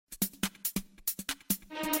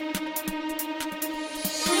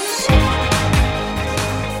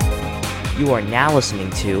You are now listening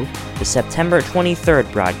to the September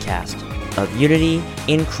 23rd broadcast of Unity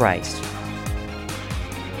in Christ.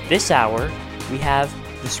 This hour, we have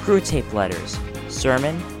the Screwtape letters,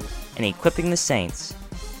 sermon, and equipping the saints.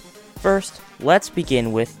 First, let's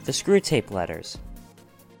begin with the Screwtape letters.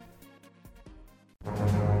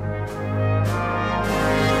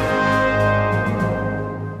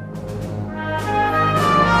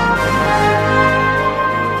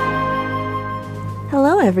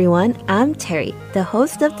 Hello everyone, I'm Terry, the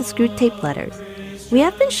host of the Screwtape letters. We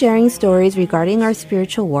have been sharing stories regarding our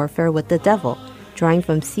spiritual warfare with the devil, drawing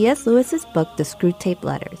from C.S. Lewis's book, The Screwtape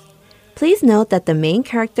Letters. Please note that the main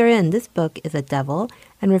character in this book is a devil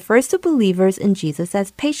and refers to believers in Jesus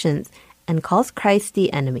as patients and calls Christ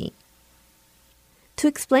the enemy. To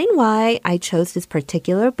explain why I chose this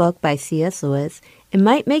particular book by C.S. Lewis, it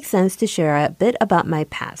might make sense to share a bit about my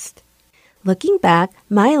past. Looking back,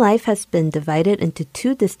 my life has been divided into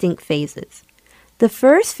two distinct phases. The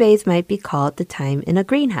first phase might be called the time in a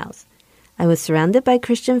greenhouse. I was surrounded by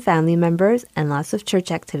Christian family members and lots of church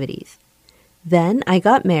activities. Then I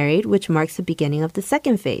got married, which marks the beginning of the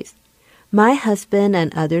second phase. My husband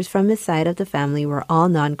and others from his side of the family were all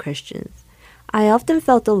non-Christians. I often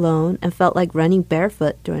felt alone and felt like running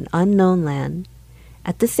barefoot through an unknown land.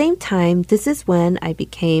 At the same time, this is when I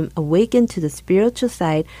became awakened to the spiritual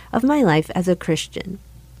side of my life as a Christian.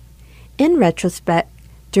 In retrospect,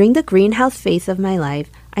 during the greenhouse phase of my life,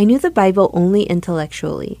 I knew the Bible only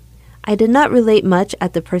intellectually. I did not relate much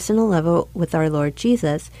at the personal level with our Lord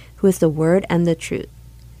Jesus, who is the Word and the truth.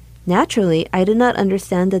 Naturally, I did not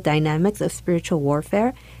understand the dynamics of spiritual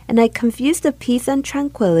warfare, and I confused the peace and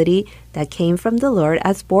tranquility that came from the Lord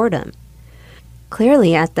as boredom.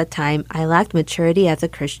 Clearly, at that time, I lacked maturity as a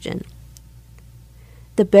Christian.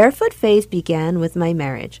 The barefoot phase began with my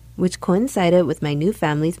marriage, which coincided with my new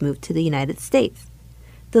family's move to the United States.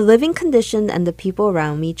 The living condition and the people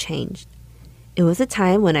around me changed. It was a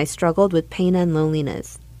time when I struggled with pain and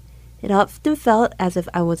loneliness. It often felt as if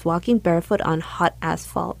I was walking barefoot on hot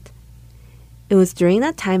asphalt. It was during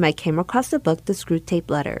that time I came across the book, The Screwtape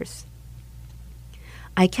Letters.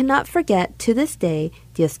 I cannot forget, to this day,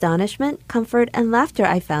 the astonishment, comfort, and laughter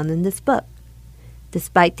I found in this book.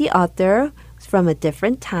 Despite the author was from a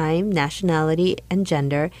different time, nationality, and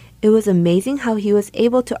gender, it was amazing how he was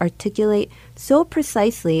able to articulate so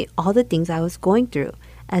precisely all the things I was going through,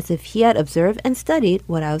 as if he had observed and studied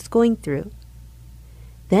what I was going through.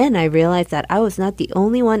 Then I realized that I was not the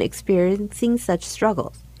only one experiencing such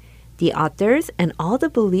struggles. The authors and all the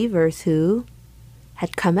believers who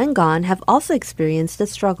had come and gone have also experienced the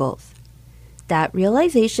struggles. That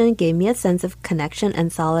realization gave me a sense of connection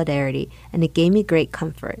and solidarity, and it gave me great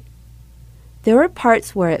comfort. There were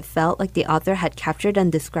parts where it felt like the author had captured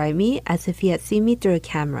and described me as if he had seen me through a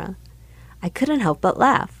camera. I couldn't help but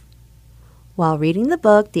laugh. While reading the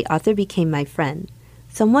book, the author became my friend,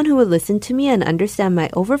 someone who would listen to me and understand my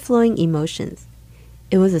overflowing emotions.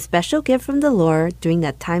 It was a special gift from the Lord during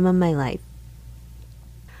that time of my life.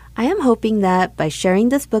 I am hoping that by sharing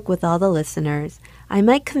this book with all the listeners, I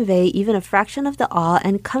might convey even a fraction of the awe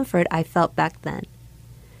and comfort I felt back then.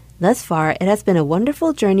 Thus far, it has been a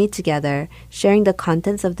wonderful journey together, sharing the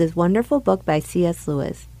contents of this wonderful book by C.S.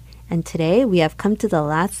 Lewis. And today, we have come to the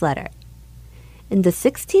last letter. In the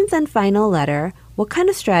 16th and final letter, what kind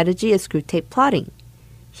of strategy is Screwtape plotting?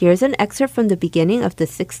 Here's an excerpt from the beginning of the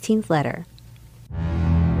 16th letter.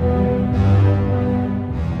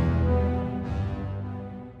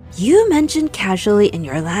 You mentioned casually in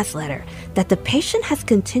your last letter that the patient has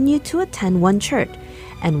continued to attend one church,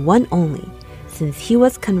 and one only, since he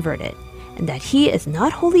was converted, and that he is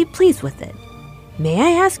not wholly pleased with it. May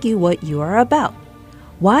I ask you what you are about?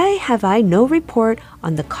 Why have I no report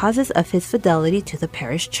on the causes of his fidelity to the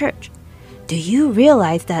parish church? Do you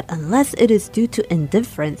realize that unless it is due to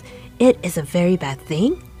indifference, it is a very bad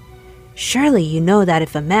thing? Surely you know that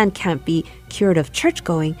if a man can't be cured of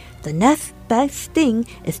church-going, the next best thing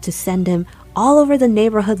is to send him all over the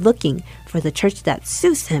neighborhood looking for the church that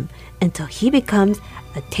suits him until he becomes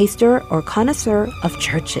a taster or connoisseur of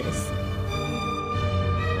churches.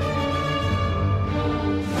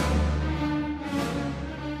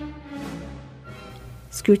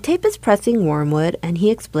 Screwtape is pressing wormwood, and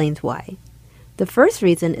he explains why. The first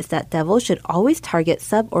reason is that devils should always target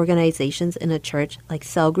sub-organizations in a church like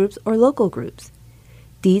cell groups or local groups.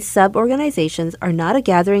 These sub-organizations are not a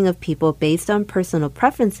gathering of people based on personal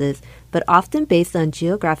preferences, but often based on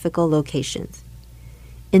geographical locations.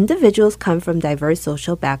 Individuals come from diverse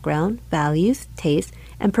social background, values, tastes,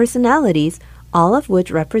 and personalities, all of which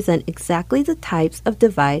represent exactly the types of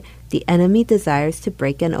divide the enemy desires to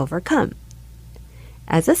break and overcome.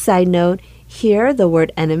 As a side note, Here, the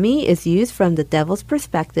word enemy is used from the devil's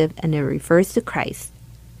perspective and it refers to Christ.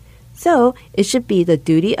 So, it should be the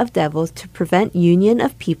duty of devils to prevent union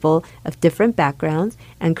of people of different backgrounds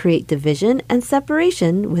and create division and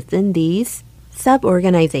separation within these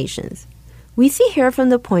sub-organizations. We see here from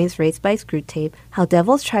the points raised by Screwtape how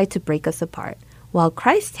devils try to break us apart, while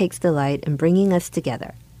Christ takes delight in bringing us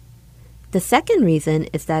together. The second reason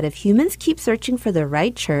is that if humans keep searching for the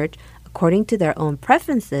right church according to their own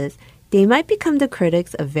preferences, they might become the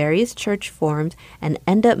critics of various church forms and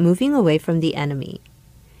end up moving away from the enemy.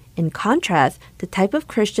 In contrast, the type of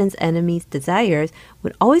Christian's enemy's desires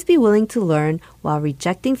would always be willing to learn while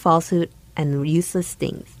rejecting falsehood and useless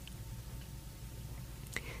things.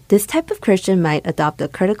 This type of Christian might adopt a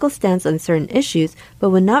critical stance on certain issues but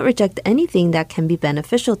would not reject anything that can be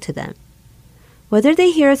beneficial to them. Whether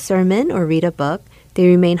they hear a sermon or read a book, they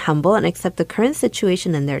remain humble and accept the current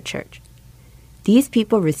situation in their church. These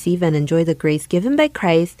people receive and enjoy the grace given by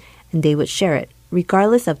Christ, and they would share it,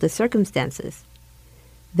 regardless of the circumstances.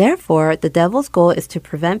 Therefore, the devil's goal is to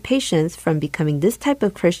prevent patients from becoming this type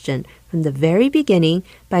of Christian from the very beginning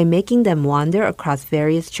by making them wander across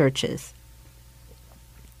various churches.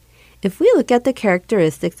 If we look at the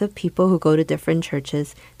characteristics of people who go to different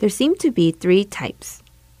churches, there seem to be three types.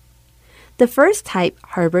 The first type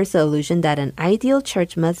harbors the illusion that an ideal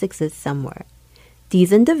church must exist somewhere.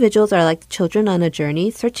 These individuals are like children on a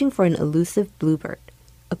journey searching for an elusive bluebird.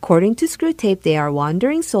 According to Screwtape, they are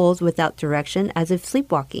wandering souls without direction as if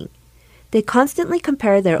sleepwalking. They constantly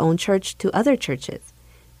compare their own church to other churches.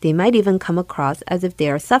 They might even come across as if they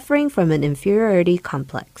are suffering from an inferiority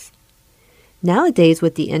complex. Nowadays,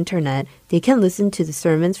 with the internet, they can listen to the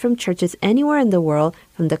sermons from churches anywhere in the world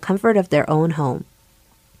from the comfort of their own home.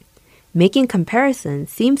 Making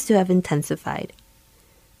comparisons seems to have intensified.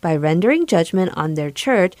 By rendering judgment on their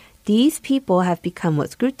church, these people have become what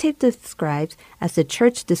Screwtape describes as the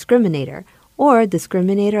church discriminator, or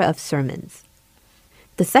discriminator of sermons.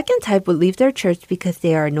 The second type would leave their church because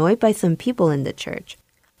they are annoyed by some people in the church.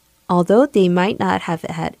 Although they might not have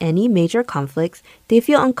had any major conflicts, they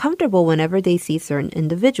feel uncomfortable whenever they see certain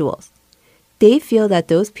individuals. They feel that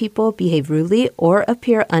those people behave rudely or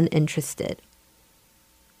appear uninterested.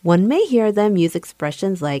 One may hear them use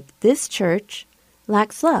expressions like, "This church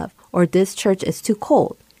lacks love," or "This church is too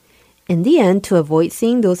cold." In the end, to avoid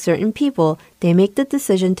seeing those certain people, they make the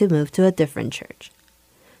decision to move to a different church.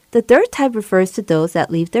 The third type refers to those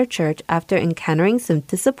that leave their church after encountering some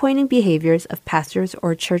disappointing behaviors of pastors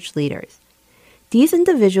or church leaders. These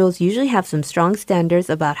individuals usually have some strong standards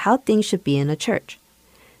about how things should be in a church.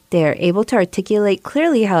 They are able to articulate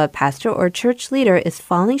clearly how a pastor or church leader is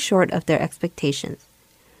falling short of their expectations.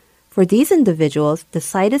 For these individuals, the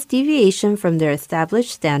slightest deviation from their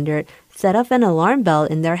established standard set off an alarm bell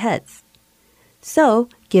in their heads. So,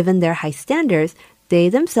 given their high standards, they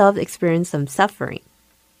themselves experience some suffering.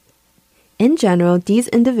 In general, these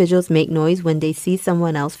individuals make noise when they see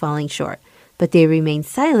someone else falling short, but they remain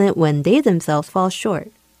silent when they themselves fall short.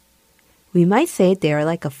 We might say they are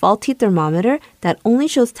like a faulty thermometer that only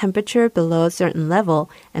shows temperature below a certain level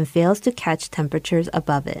and fails to catch temperatures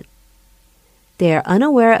above it. They are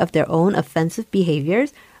unaware of their own offensive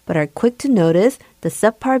behaviors, but are quick to notice the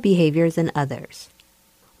subpar behaviors in others.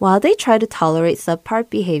 While they try to tolerate subpar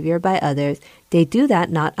behavior by others, they do that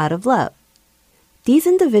not out of love. These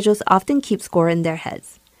individuals often keep score in their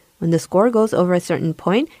heads. When the score goes over a certain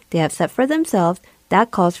point they have set for themselves, that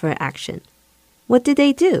calls for action. What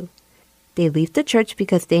do? They leave the church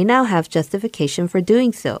because they now have justification for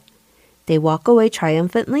doing so. They walk away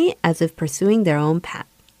triumphantly as if pursuing their own path.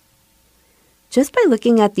 Just by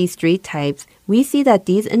looking at these three types, we see that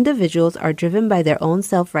these individuals are driven by their own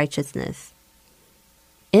self-righteousness.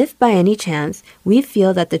 If by any chance we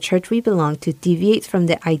feel that the church we belong to deviates from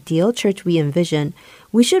the ideal church we envision,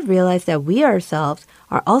 we should realize that we ourselves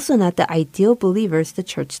are also not the ideal believers the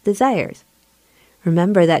church desires.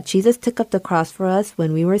 Remember that Jesus took up the cross for us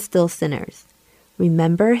when we were still sinners.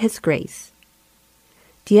 Remember His grace.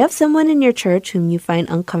 Do you have someone in your church whom you find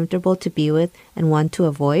uncomfortable to be with and want to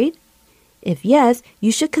avoid? If yes,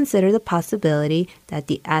 you should consider the possibility that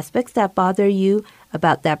the aspects that bother you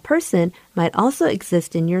about that person might also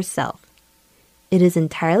exist in yourself. It is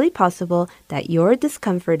entirely possible that your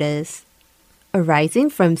discomfort is arising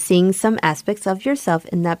from seeing some aspects of yourself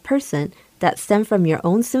in that person that stem from your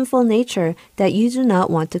own sinful nature that you do not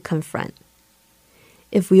want to confront.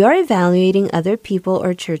 If we are evaluating other people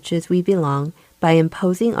or churches we belong by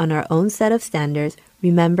imposing on our own set of standards,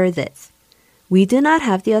 remember this. We do not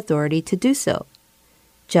have the authority to do so.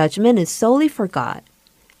 Judgment is solely for God.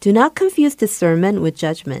 Do not confuse discernment with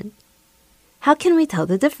judgment. How can we tell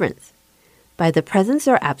the difference? by the presence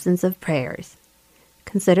or absence of prayers.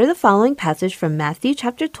 Consider the following passage from Matthew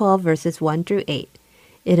chapter 12, verses 1 through 8.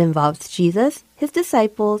 It involves Jesus, his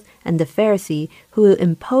disciples, and the Pharisee who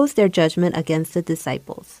imposed their judgment against the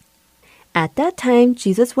disciples. At that time,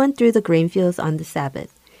 Jesus went through the grain fields on the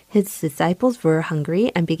Sabbath. His disciples were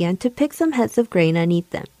hungry and began to pick some heads of grain and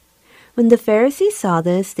eat them. When the Pharisees saw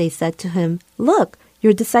this, they said to him, "Look,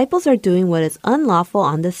 your disciples are doing what is unlawful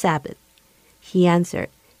on the Sabbath." He answered,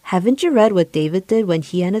 "Haven't you read what David did when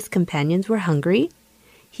he and his companions were hungry?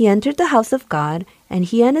 He entered the house of God, and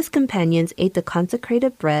he and his companions ate the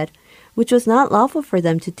consecrated bread, which was not lawful for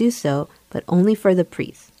them to do so, but only for the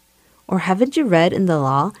priests. Or haven't you read in the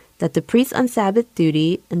law that the priests on Sabbath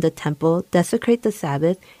duty in the temple desecrate the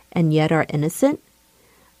Sabbath and yet are innocent?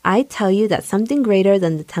 I tell you that something greater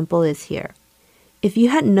than the temple is here. If you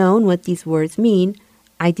had known what these words mean,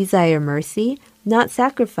 'I desire mercy, not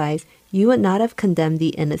sacrifice,' you would not have condemned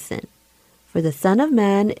the innocent. For the Son of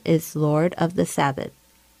Man is Lord of the Sabbath."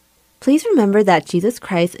 Please remember that Jesus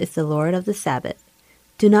Christ is the Lord of the Sabbath.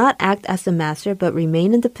 Do not act as the master, but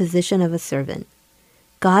remain in the position of a servant.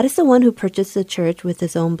 God is the one who purchased the church with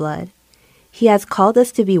his own blood. He has called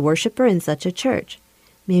us to be worshippers in such a church.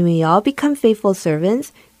 May we all become faithful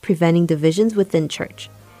servants, preventing divisions within church.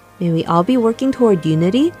 May we all be working toward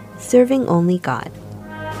unity, serving only God.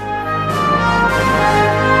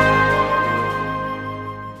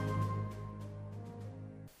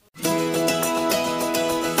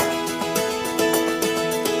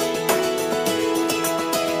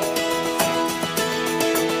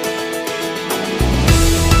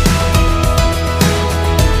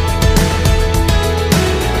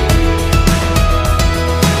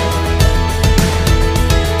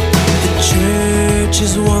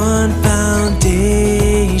 Is one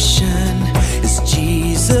foundation, is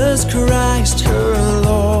Jesus Christ her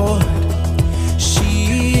Lord.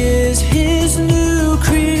 She is his new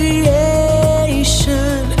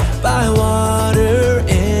creation, by water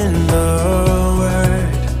in the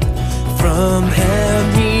word. From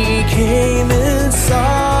heaven he came and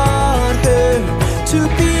sought her to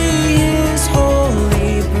be his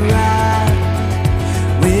holy bride.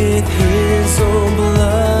 With his own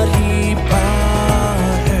blood he bought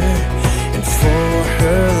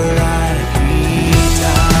her life he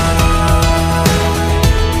died.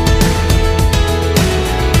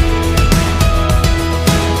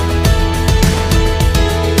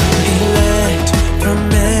 Elect from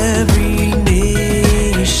every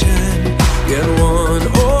nation, yet one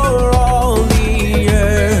o'er all the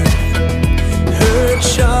earth. Her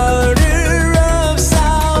charter of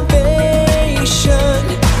salvation,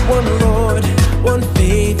 one Lord, one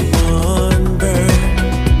faith, one birth.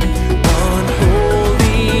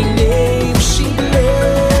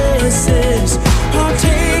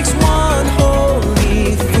 Partakes one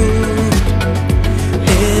holy food,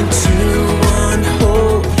 into one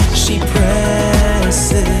hope she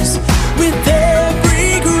presses, with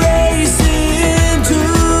every grace endured.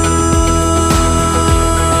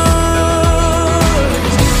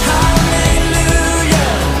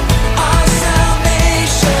 Hallelujah, our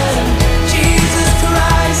salvation, Jesus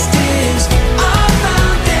Christ is our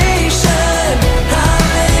foundation.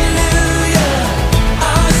 Hallelujah,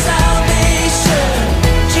 our salvation,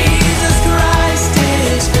 Jesus Christ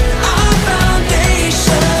is our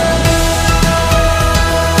foundation.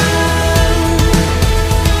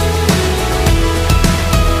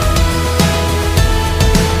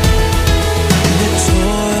 In the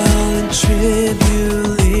toil and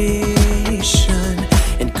tribulation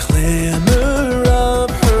and clamor of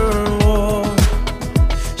her war,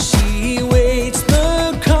 she waits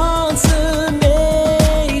the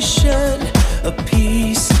consummation of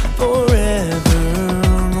peace forevermore.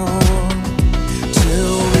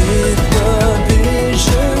 Till with the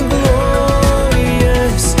vision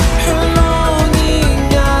glorious, her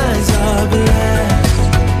longing eyes are blessed,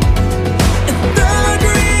 and the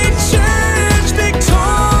great church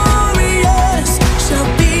victorious shall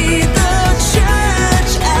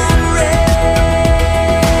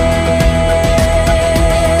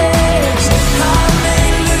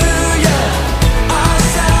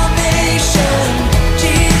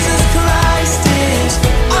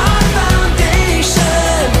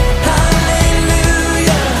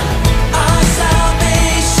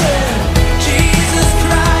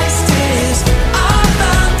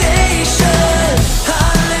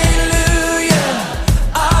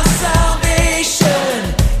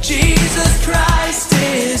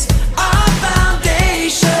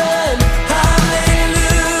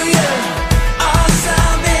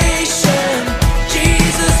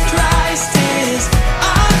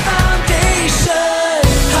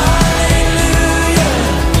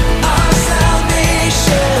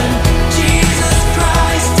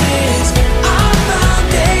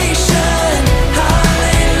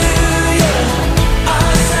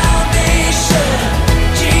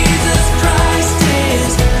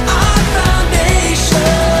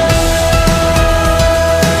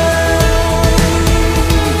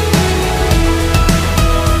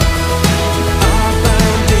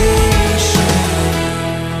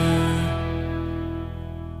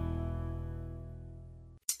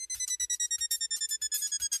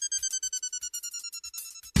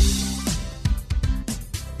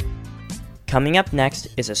Coming up next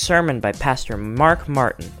is a sermon by Pastor Mark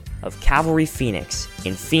Martin of Calvary Phoenix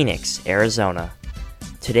in Phoenix, Arizona.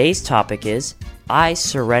 Today's topic is, I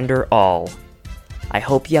Surrender All. I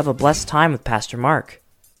hope you have a blessed time with Pastor Mark.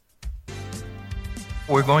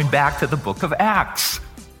 We're going back to the book of Acts.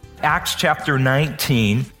 Acts chapter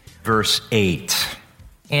 19, verse 8.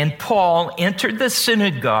 And Paul entered the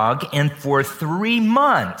synagogue and for 3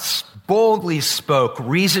 months boldly spoke,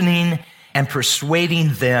 reasoning and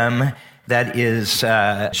persuading them, that is,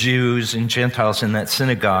 Jews and Gentiles in that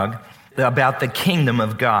synagogue, about the kingdom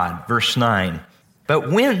of God. Verse 9.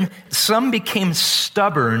 But when some became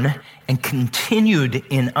stubborn and continued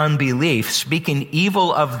in unbelief, speaking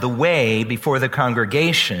evil of the way before the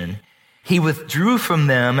congregation, he withdrew from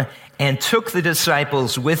them and took the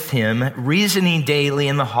disciples with him, reasoning daily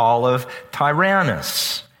in the hall of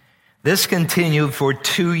Tyrannus. This continued for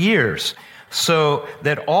 2 years, so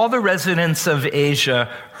that all the residents of Asia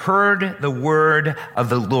heard the word of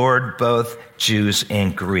the Lord, both Jews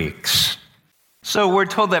and Greeks. So we're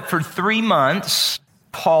told that for 3 months,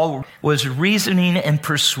 Paul was reasoning and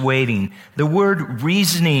persuading. The word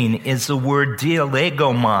reasoning is the word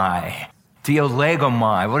dialegomai.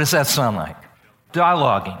 Dialegomai, what does that sound like?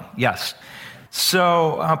 Dialoguing, yes.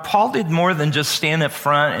 So Paul did more than just stand up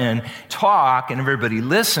front and talk and everybody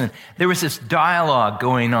listen. There was this dialogue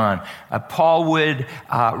going on. Paul would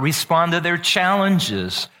respond to their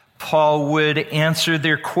challenges. Paul would answer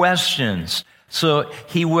their questions. So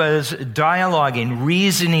he was dialoguing,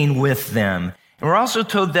 reasoning with them. And we're also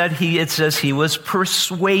told that it says he was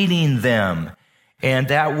persuading them. And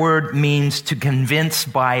that word means to convince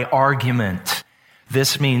by argument.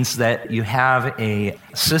 This means that you have a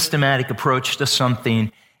systematic approach to something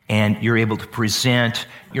and you're able to present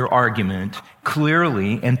your argument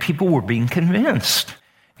clearly, and people were being convinced.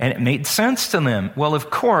 And it made sense to them. Well, of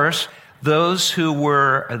course, those who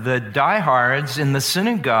were the diehards in the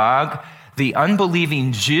synagogue, the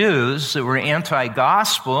unbelieving Jews that were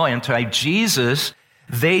anti-gospel, anti-Jesus,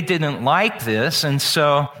 they didn't like this. And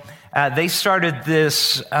so they started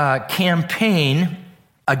this campaign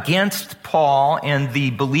against Paul and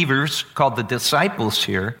the believers, called the disciples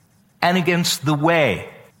here, and against the way.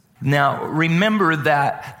 Now, remember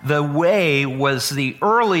that the way was the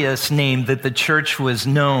earliest name that the church was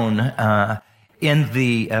known in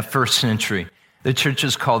the first century. The church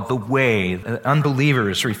is called the Way.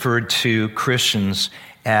 Unbelievers referred to Christians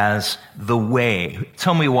as the Way.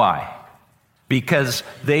 Tell me why. Because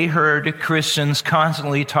they heard Christians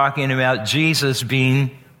constantly talking about Jesus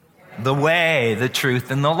being the way, the truth,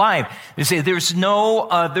 and the life. They say there's no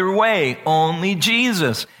other way, only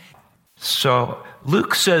Jesus. So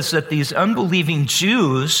Luke says that these unbelieving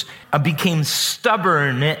Jews became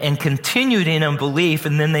stubborn and continued in unbelief,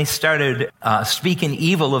 and then they started speaking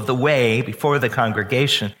evil of the way before the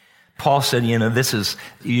congregation. Paul said, this is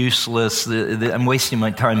useless. I'm wasting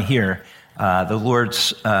my time here. The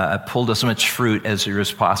Lord's pulled as much fruit as there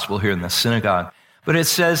is possible here in the synagogue. But it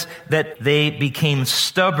says that they became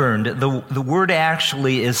stubborn. The word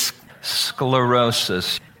actually is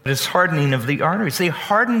sclerosis. It's hardening of the arteries. They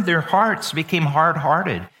hardened their hearts, became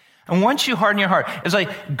hard-hearted. And once you harden your heart, it's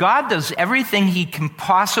like God does everything he can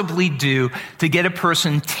possibly do to get a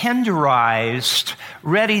person tenderized,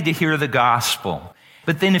 ready to hear the gospel.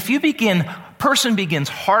 But then if person begins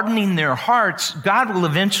hardening their hearts, God will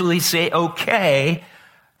eventually say, okay,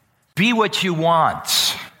 be what you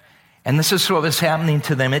want. And this is what was happening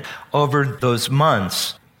to them over those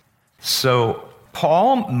months. So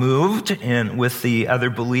Paul moved in with the other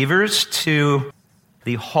believers to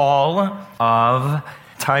the hall of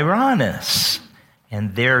Tyrannus,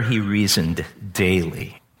 and there he reasoned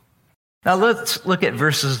daily. Now let's look at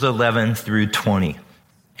verses 11 through 20.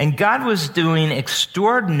 And God was doing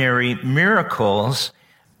extraordinary miracles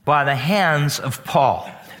by the hands of Paul,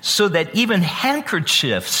 so that even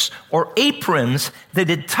handkerchiefs or aprons that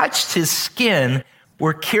had touched his skin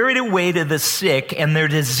were carried away to the sick, and their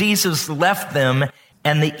diseases left them,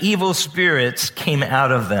 and the evil spirits came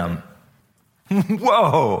out of them.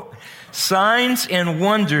 Whoa! Signs and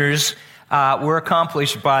wonders were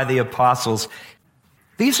accomplished by the apostles.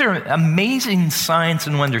 These are amazing signs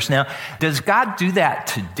and wonders. Now, does God do that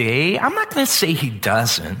today? I'm not going to say he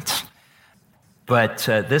doesn't, but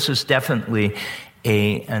this is definitely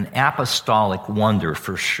an apostolic wonder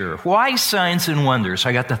for sure. Why signs and wonders?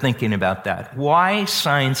 I got to thinking about that. Why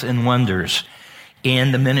signs and wonders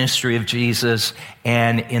in the ministry of Jesus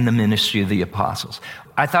and in the ministry of the apostles?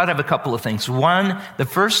 I thought of a couple of things. The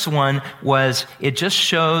first one was it just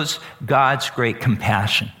shows God's great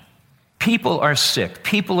compassion. People are sick.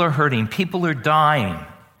 People are hurting. People are dying.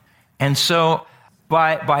 And so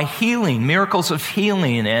by healing, miracles of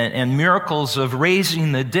healing and miracles of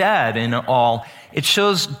raising the dead and all. It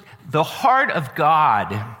shows the heart of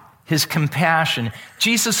God, his compassion.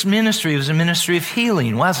 Jesus' ministry was a ministry of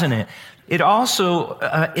healing, wasn't it? It also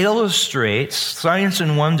illustrates, signs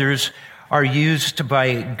and wonders are used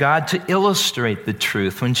by God to illustrate the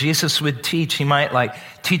truth. When Jesus would teach, he might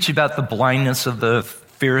teach about the blindness of the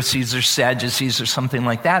Pharisees or Sadducees or something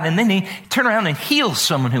like that, and then he turn around and heal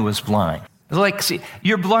someone who was blind. It's like, see,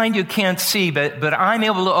 you're blind, you can't see, but I'm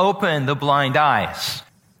able to open the blind eyes.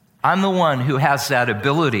 I'm the one who has that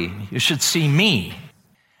ability. You should see me.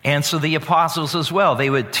 And so the apostles as well, they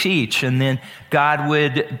would teach, and then God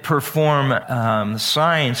would perform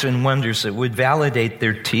signs and wonders that would validate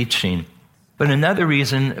their teaching. But another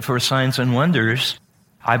reason for signs and wonders,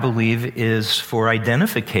 I believe, is for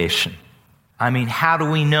identification. I mean, how do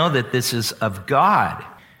we know that this is of God?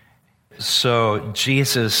 So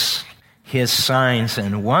Jesus, his signs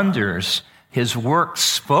and wonders, his work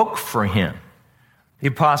spoke for him. The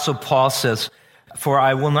Apostle Paul says, "For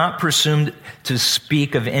I will not presume to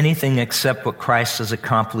speak of anything except what Christ has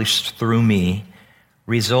accomplished through me,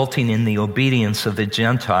 resulting in the obedience of the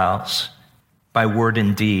Gentiles by word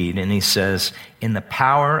and deed." And he says, "In the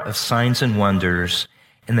power of signs and wonders,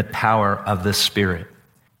 in the power of the Spirit."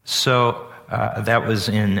 So that was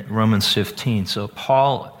in Romans 15. So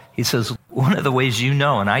Paul, he says, one of the ways you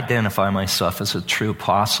know and identify myself as a true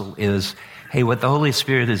apostle is, hey, what the Holy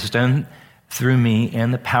Spirit has done through me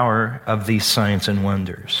and the power of these signs and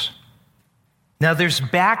wonders. Now, there's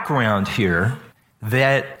background here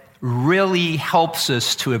that really helps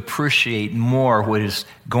us to appreciate more what is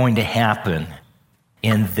going to happen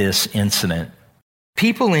in this incident.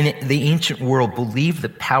 People in the ancient world believed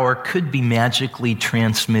that power could be magically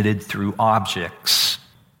transmitted through objects.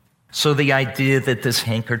 So the idea that this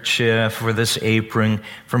handkerchief or this apron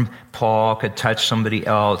from Paul could touch somebody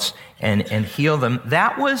else and heal them,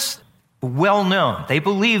 that was well known. They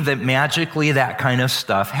believed that magically that kind of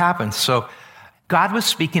stuff happens. So God was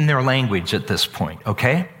speaking their language at this point,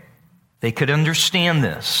 okay? They could understand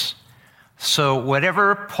this. So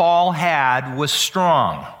whatever Paul had was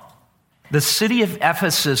strong. The city of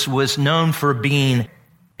Ephesus was known for being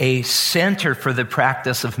a center for the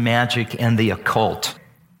practice of magic and the occult.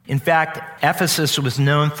 In fact, Ephesus was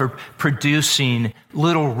known for producing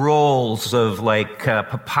little rolls of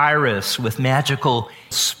papyrus with magical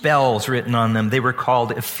spells written on them. They were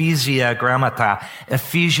called Ephesia Grammata,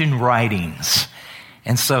 Ephesian writings.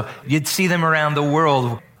 And so you'd see them around the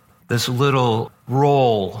world, this little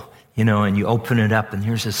roll, and you open it up and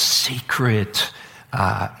here's a secret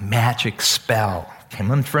magic spell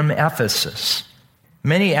coming from Ephesus.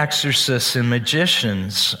 Many exorcists and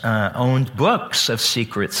magicians owned books of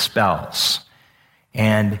secret spells.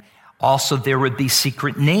 And also there would be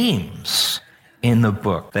secret names in the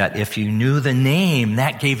book that if you knew the name,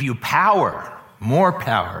 that gave you power, more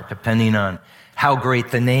power, depending on how great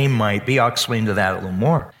the name might be. I'll explain to that a little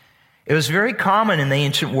more. It was very common in the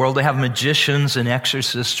ancient world to have magicians and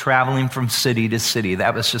exorcists traveling from city to city.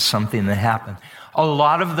 That was just something that happened. A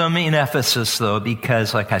lot of them in Ephesus, though,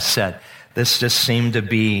 because, like I said, this just seemed to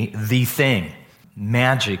be the thing.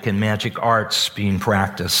 Magic and magic arts being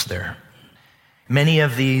practiced there. Many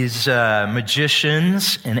of these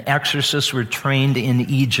magicians and exorcists were trained in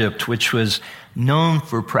Egypt, which was known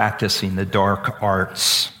for practicing the dark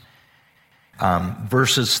arts.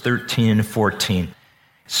 Verses 13 and 14.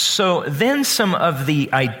 So then some of the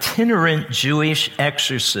itinerant Jewish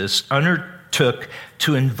exorcists undertook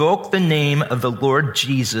to invoke the name of the Lord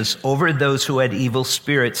Jesus over those who had evil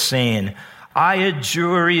spirits, saying, "I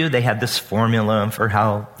adjure you," they had this formula for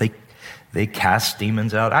how they cast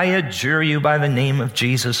demons out. "I adjure you by the name of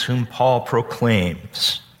Jesus whom Paul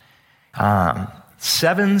proclaims."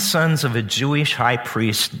 7 sons of a Jewish high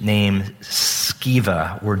priest named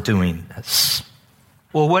Sceva were doing this.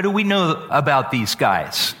 Well, what do we know about these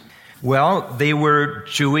guys? Well, they were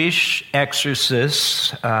Jewish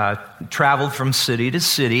exorcists, traveled from city to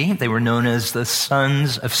city. They were known as the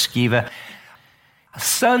sons of Sceva.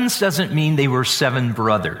 Sons doesn't mean they were 7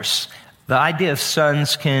 brothers. The idea of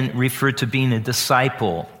sons can refer to being a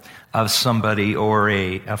disciple of somebody or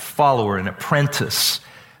a follower, an apprentice.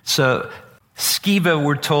 So Sceva,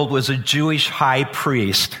 we're told, was a Jewish high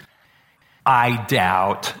priest. I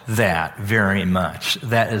doubt that very much.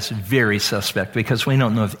 That is very suspect because we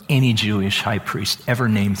don't know of any Jewish high priest ever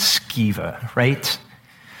named Sceva, right?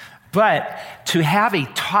 But to have a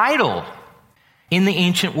title in the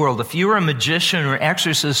ancient world, if you were a magician or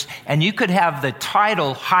exorcist and you could have the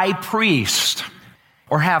title high priest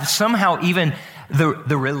or have somehow even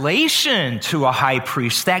the relation to a high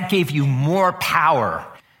priest, that gave you more power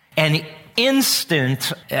and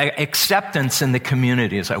instant acceptance in the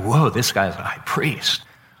community. It's like, whoa, this guy's a high priest.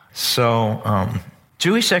 So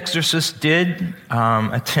Jewish exorcists did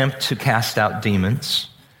attempt to cast out demons.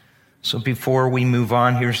 So before we move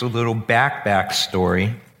on, here's a little back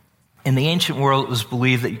story. In the ancient world, it was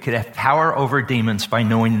believed that you could have power over demons by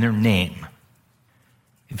knowing their name.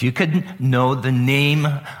 If you could know the name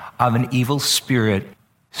of an evil spirit,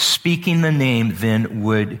 speaking the name then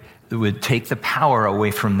would take the power away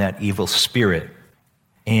from that evil spirit.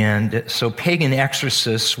 And so pagan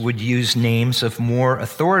exorcists would use names of more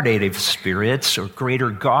authoritative spirits or greater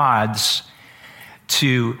gods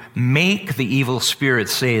to make the evil spirit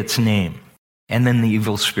say its name. And then the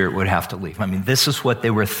evil spirit would have to leave. I mean, this is what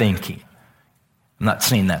they were thinking. I'm not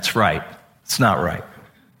saying that's right. It's not right.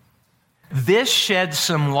 This sheds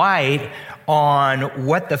some light on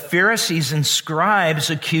what the Pharisees and scribes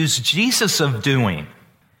accused Jesus of doing.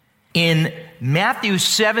 In Matthew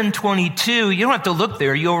 7:22, you don't have to look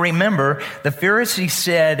there, you'll remember, the Pharisees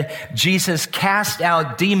said Jesus cast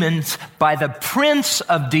out demons by the prince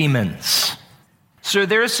of demons. So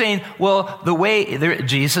they're saying, well,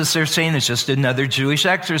 Jesus, they're saying, is just another Jewish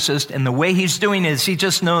exorcist, and the way he's doing is he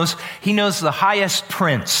knows the highest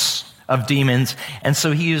prince of demons, and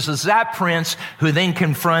so he uses that prince who then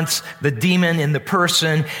confronts the demon in the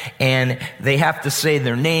person, and they have to say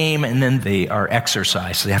their name, and then they are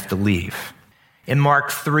exorcised. They have to leave. In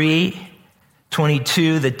Mark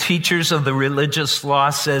 3:22, the teachers of the religious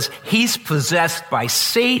law says he's possessed by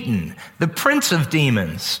Satan, the prince of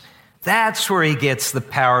demons. That's where he gets the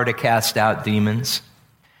power to cast out demons.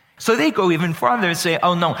 So they go even farther and say,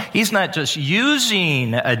 oh no, he's not just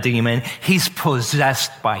using a demon, he's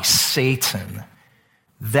possessed by Satan.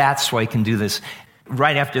 That's why he can do this.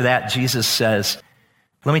 Right after that, Jesus says,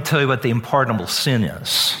 let me tell you what the unpardonable sin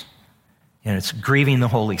is. And it's grieving the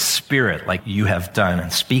Holy Spirit like you have done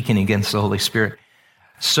and speaking against the Holy Spirit.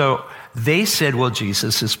 So they said, well,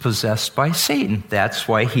 Jesus is possessed by Satan. That's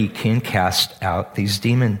why he can cast out these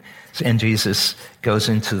demons. And Jesus goes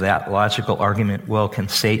into that logical argument. Well, can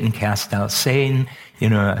Satan cast out Satan?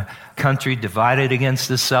 A country divided against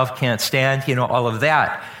itself can't stand, all of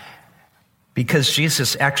that. Because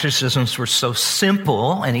Jesus' exorcisms were so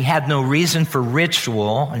simple and he had no reason for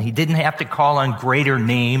ritual and he didn't have to call on greater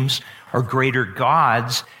names or greater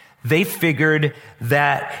gods, they figured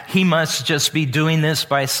that he must just be doing this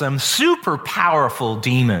by some super powerful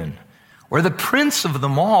demon or the prince of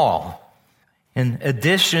them all. In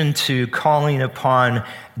addition to calling upon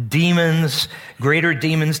demons, greater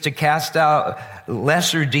demons to cast out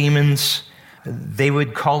lesser demons, they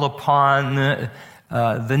would call upon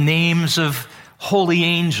the names of holy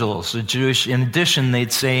angels. In addition,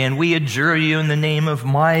 they'd say, and we adjure you in the name of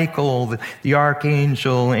Michael, the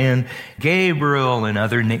archangel, and Gabriel, and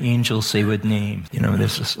other angels they would name.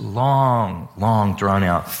 There's this long, drawn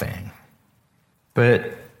out thing.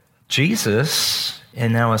 But Jesus,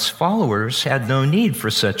 and now his followers, had no need for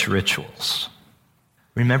such rituals.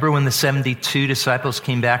 Remember when the 72 disciples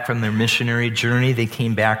came back from their missionary journey? They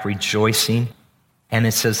came back rejoicing. And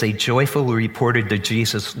it says they joyfully reported to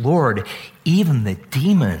Jesus, Lord, even the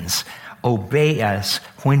demons obey us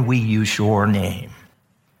when we use your name.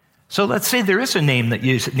 So let's say there is a name that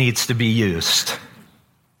needs to be used.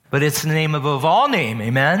 But it's the name above all name,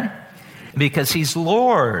 amen? Because he's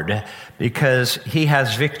Lord, because he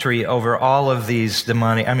has victory over all of these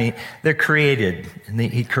demonic, they're created, and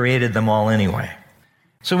he created them all anyway.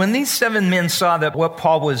 So when these 7 men saw that what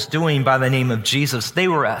Paul was doing by the name of Jesus, they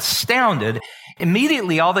were astounded.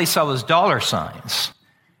 Immediately, all they saw was dollar signs.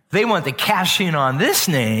 They wanted to cash in on this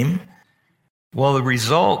name. Well, the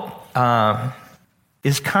result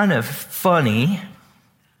is kind of funny.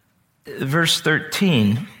 Verse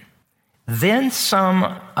 13, then some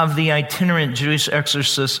of the itinerant Jewish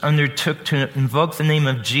exorcists undertook to invoke the name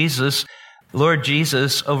of Jesus, Lord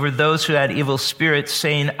Jesus, over those who had evil spirits,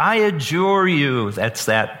 saying, I adjure you. That's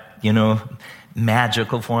that,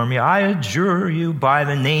 magical formula. I adjure you by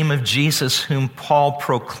the name of Jesus, whom Paul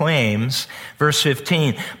proclaims. Verse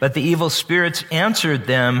 15, but the evil spirits answered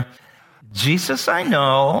them, Jesus I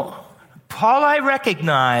know, Paul I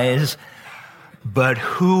recognize, but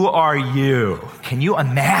who are you? Can you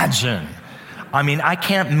imagine? I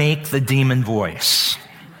can't make the demon voice,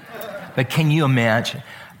 but can you imagine?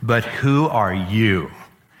 But who are you?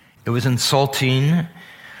 It was insulting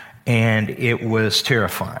and it was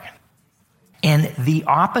terrifying. And the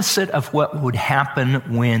opposite of what would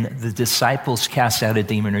happen when the disciples cast out a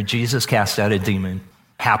demon or Jesus cast out a demon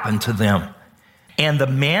happened to them. And the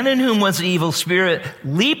man in whom was the evil spirit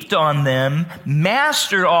leaped on them,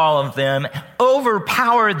 mastered all of them,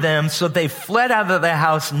 overpowered them, so they fled out of the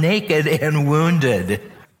house naked and wounded.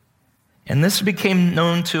 And this became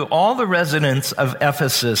known to all the residents of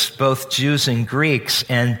Ephesus, both Jews and Greeks,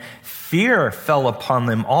 and fear fell upon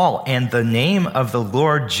them all. And the name of the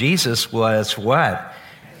Lord Jesus was what?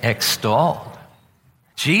 Extolled.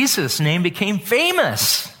 Jesus' name became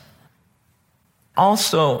famous.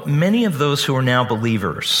 Also, many of those who are now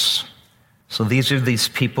believers, so these are these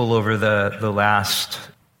people over the last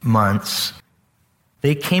months,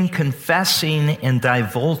 they came confessing and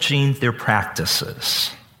divulging their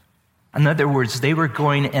practices. In other words, they were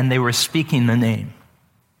going and they were speaking the name.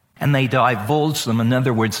 And they divulged them. In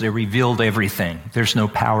other words, they revealed everything. There's no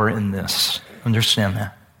power in this. Understand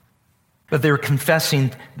that? But they were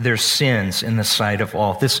confessing their sins in the sight of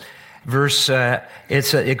all. This verse,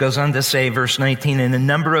 it goes on to say, verse 19, and a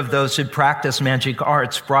number of those who practiced magic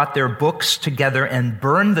arts brought their books together and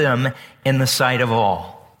burned them in the sight of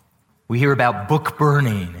all. We hear about book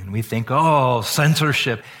burning and we think, oh,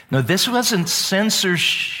 censorship. No, this wasn't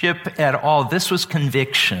censorship at all. This was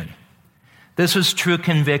conviction. This was true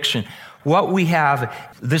conviction. What we have,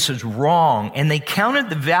 this is wrong. And they counted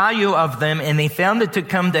the value of them and they found it to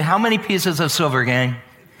come to how many pieces of silver, gang?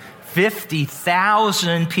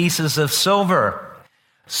 50,000 pieces of silver.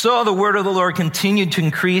 So the word of the Lord continued to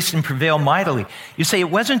increase and prevail mightily. You say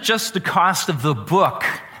it wasn't just the cost of the book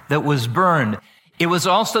that was burned. It was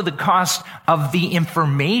also the cost of the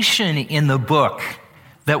information in the book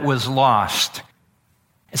that was lost.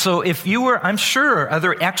 So if you were, I'm sure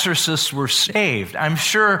other exorcists were saved. I'm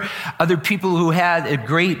sure other people who had a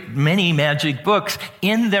great many magic books.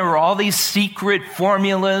 In there were all these secret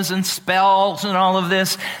formulas and spells and all of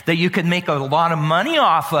this that you could make a lot of money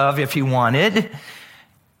off of if you wanted.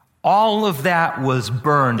 All of that was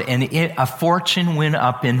burned, and a fortune went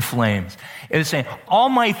up in flames. It was saying, all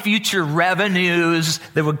my future revenues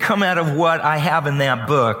that would come out of what I have in that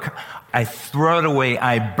book, I throw it away,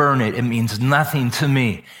 I burn it. It means nothing to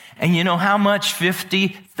me. And you know how much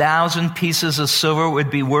 50,000 pieces of silver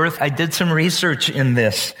would be worth? I did some research in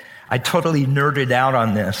this. I totally nerded out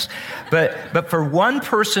on this. But for one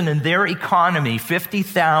person in their economy,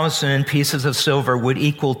 50,000 pieces of silver would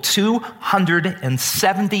equal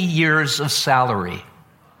 270 years of salary.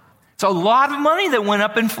 It's a lot of money that went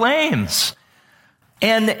up in flames.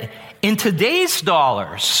 And in today's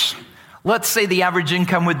dollars, let's say the average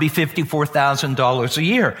income would be $54,000 a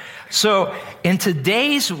year. So in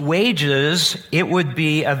today's wages, it would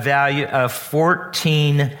be a value of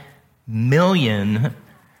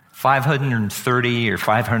 $14,530,000 or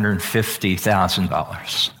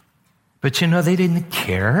 $550,000. But you know, they didn't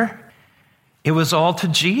care. It was all to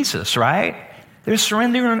Jesus, right? They're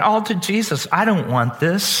surrendering all to Jesus. I don't want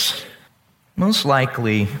this. Most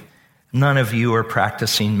likely, none of you are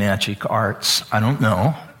practicing magic arts. I don't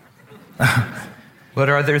know. But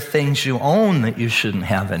are there things you own that you shouldn't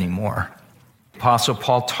have anymore? Apostle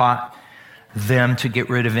Paul taught them to get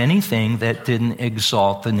rid of anything that didn't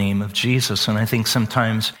exalt the name of Jesus. And I think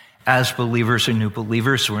sometimes as believers or new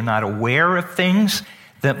believers, we're not aware of things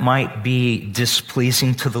that might be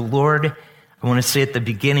displeasing to the Lord. I want to say at the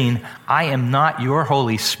beginning, I am not your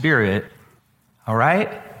Holy Spirit, all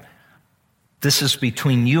right? This is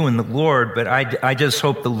between you and the Lord, but I just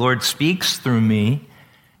hope the Lord speaks through me,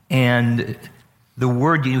 and the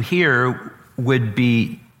word you hear would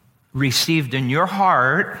be received in your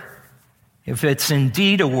heart if it's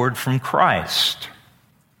indeed a word from Christ.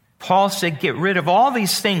 Paul said, get rid of all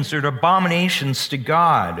these things that are abominations to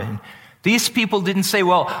God. And these people didn't say,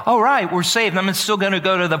 well, all right, we're saved. I'm still going to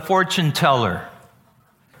go to the fortune teller.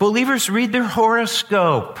 Believers read their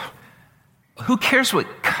horoscope. Who cares what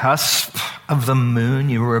cusp of the moon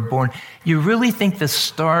you were born? You really think the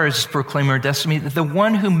stars proclaim our destiny? The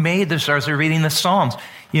one who made the stars are reading the Psalms.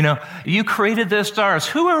 You know, you created the stars.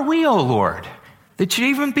 Who are we, O Lord, that you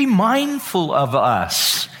even be mindful of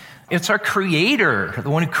us? It's our Creator, the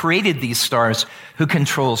one who created these stars, who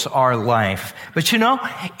controls our life. But you know,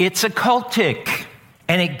 it's occultic,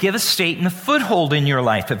 and it gives Satan a foothold in your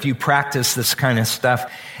life if you practice this kind of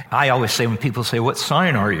stuff. I always say when people say, what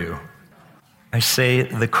sign are you? I say,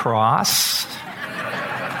 the cross.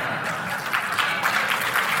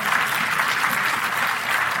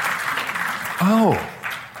 Oh.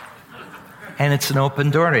 And it's an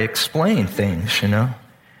open door to explain things, you know.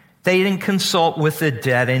 They didn't consult with the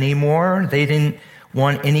dead anymore. They didn't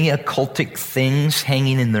want any occultic things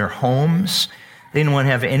hanging in their homes. They didn't want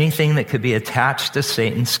to have anything that could be attached to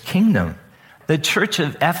Satan's kingdom. The church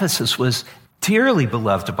of Ephesus was dearly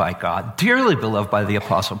beloved by God, dearly beloved by the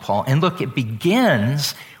Apostle Paul. And look, it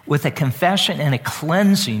begins with a confession and a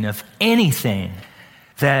cleansing of anything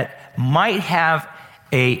that might have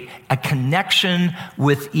a connection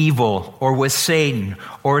with evil or with Satan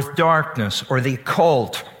or with darkness or the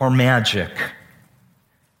occult or magic.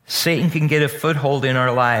 Satan can get a foothold in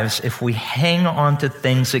our lives if we hang on to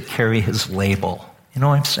things that carry his label. You know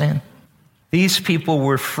what I'm saying? These people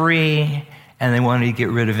were free, and they wanted to get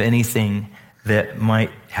rid of anything that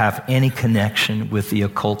might have any connection with the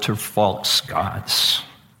occult or false gods.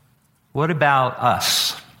 What about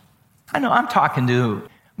us? I know I'm talking to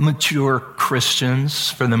mature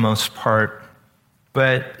Christians for the most part,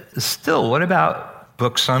 but still, what about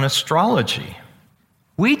books on astrology?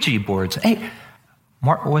 Ouija boards. Hey,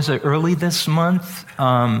 was it early this month?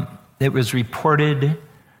 It was reported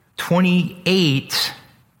 28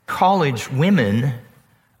 college women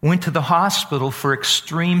went to the hospital for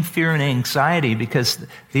extreme fear and anxiety because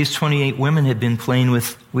these 28 women had been playing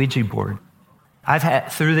with Ouija board. I've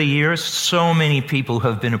had, through the years, so many people who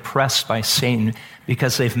have been oppressed by Satan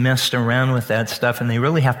because they've messed around with that stuff, and they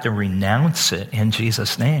really have to renounce it in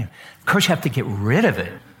Jesus' name. Of course, you have to get rid of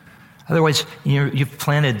it. Otherwise, you've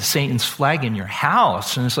planted Satan's flag in your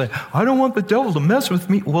house, and it's like, I don't want the devil to mess with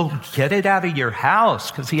me. Well, get it out of your house,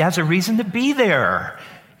 because he has a reason to be there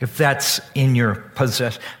if that's in your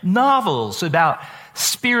possession. Novels about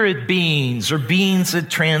spirit beings or beings that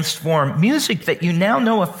transform. Music that you now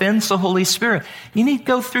know offends the Holy Spirit. You need to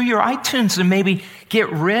go through your iTunes and maybe get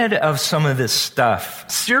rid of some of this stuff.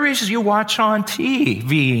 Series you watch on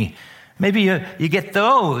TV, maybe you get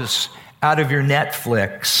those out of your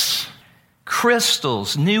Netflix.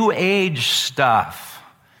 Crystals, New Age stuff.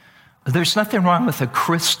 There's nothing wrong with a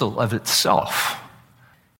crystal of itself.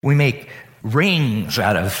 We make rings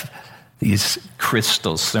out of these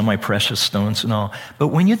crystals, semi-precious stones and all. But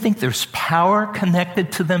when you think there's power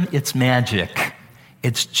connected to them, it's magic.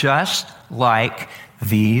 It's just like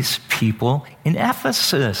these people in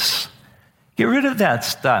Ephesus. Get rid of that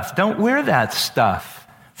stuff. Don't wear that stuff.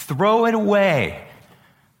 Throw it away.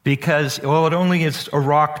 Because, it only is a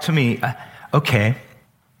rock to me. Okay,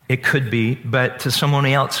 it could be, but to someone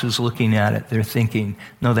else who's looking at it, they're thinking,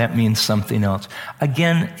 no, that means something else.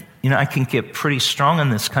 Again, I can get pretty strong on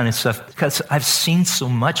this kind of stuff because I've seen so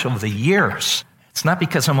much over the years. It's not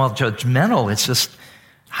because I'm all judgmental. It's just,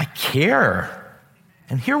 I care.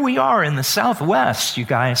 And here we are in the Southwest, you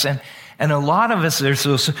guys. And a lot of us, there's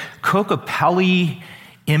those Kokopelli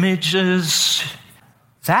images.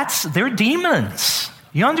 They're demons.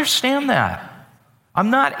 You understand that? I'm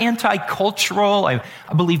not anti-cultural. I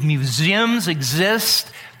believe museums exist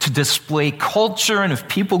to display culture, and if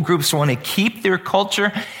people groups want to keep their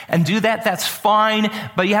culture and do that, that's fine.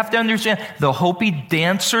 But you have to understand, the Hopi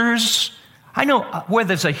dancers, I know where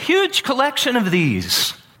there's a huge collection of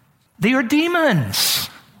these. They are demons.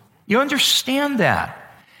 You understand that?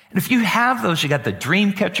 And if you have those, you got the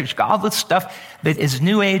dream catchers, you got all this stuff that is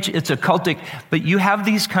New Age, it's occultic, but you have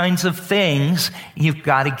these kinds of things, you've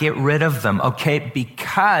got to get rid of them, okay?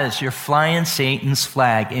 Because you're flying Satan's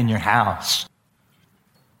flag in your house.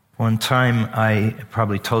 One time, I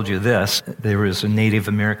probably told you this, there was a Native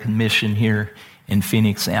American mission here in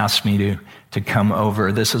Phoenix asked me to come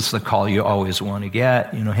over. This is the call you always want to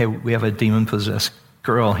get. Hey, we have a demon-possessed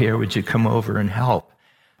girl here. Would you come over and help?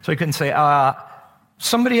 So I couldn't say,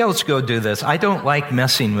 somebody else go do this. I don't like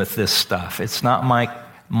messing with this stuff. It's not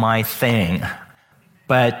my thing.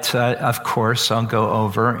 But, of course, I'll go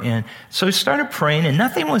over. And so I started praying, and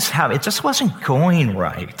nothing was happening. It just wasn't going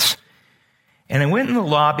right. And I went in the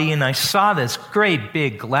lobby, and I saw this great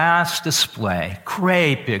big glass display.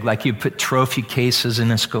 Great big, like you put trophy cases in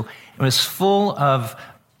a school. It was full of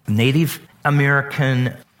Native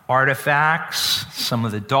American artifacts, some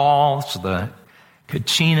of the dolls, the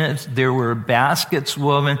kachinas. There were baskets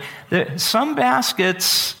woven. Some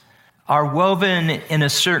baskets are woven in a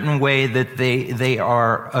certain way that they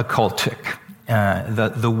are occultic.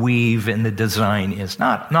 The weave and the design is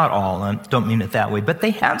not all. I don't mean it that way, but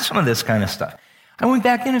they had some of this kind of stuff. I went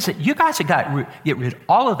back in and said, you guys have got to get rid of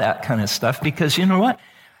all of that kind of stuff because you know what?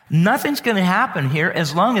 Nothing's going to happen here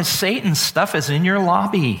as long as Satan's stuff is in your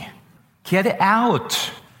lobby. Get it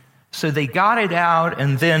out. So they got it out,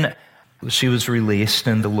 and then she was released,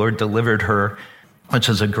 and the Lord delivered her, which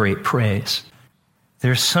is a great praise.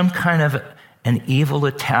 There's some kind of an evil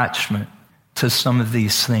attachment to some of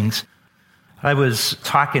these things. I was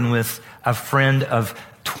talking with a friend of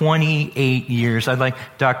 28 years. I'd like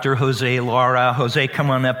Dr. Jose Lara. Jose,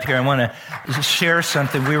 come on up here. I want to share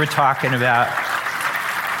something we were talking about.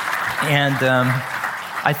 And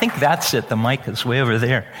I think that's it. The mic is way over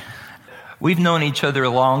there. We've known each other a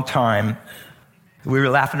long time. We were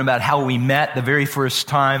laughing about how we met the very first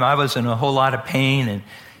time. I was in a whole lot of pain, and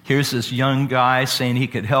here's this young guy saying he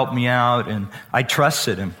could help me out, and I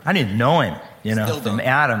trusted him. I didn't know him, from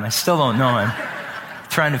Adam. I still don't know him.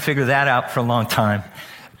 Trying to figure that out for a long time.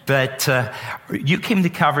 But you came to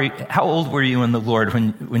Calvary. How old were you in the Lord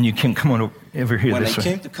when you came come over here? When I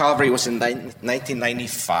came to Calvary, it was in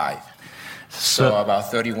 1995. So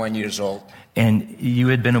about 31 years old. And you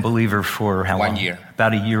had been a believer for how long? 1 year.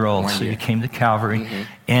 About a year old. 1 so year. You came to Calvary. Mm-hmm.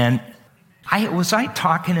 And was I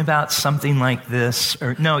talking about something like this?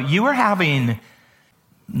 Or no, you were having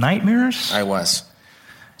nightmares? I was.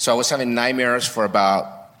 So I was having nightmares for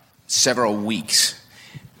about several weeks.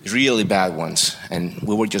 Really bad ones. And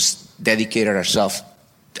we were just dedicated ourselves,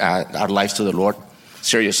 our lives to the Lord,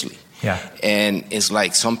 seriously. Yeah. And it's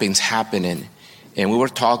like something's happening. And we were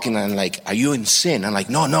talking, and like, are you in sin? I'm like,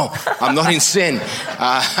 no, I'm not in sin.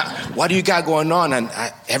 What do you got going on? And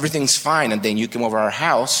everything's fine. And then you came over our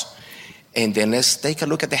house, and then let's take a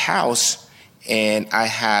look at the house. And I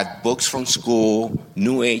had books from school,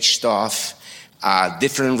 New Age stuff,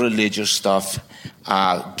 different religious stuff,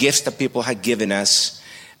 gifts that people had given us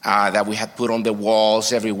that we had put on the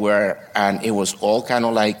walls everywhere. And it was all kind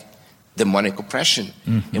of like demonic oppression.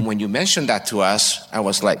 Mm-hmm. And when you mentioned that to us, I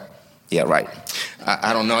was like, yeah, right.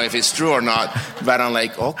 I don't know if it's true or not, but I'm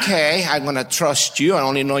like, okay, I'm going to trust you. I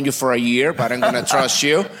only known you for a year, but I'm going to trust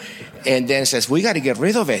you. And then it says, we got to get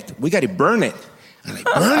rid of it. We got to burn it. I'm like,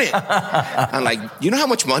 burn it. I'm like, you know how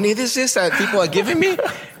much money this is that people are giving me?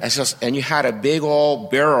 And you had a big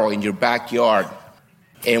old barrel in your backyard.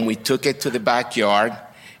 And we took it to the backyard.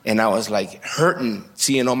 And I was like hurting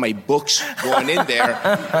seeing all my books going in there.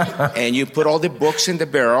 And you put all the books in the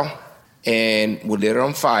barrel and we lit it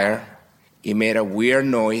on fire. It made a weird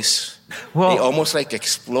noise. Well, it almost like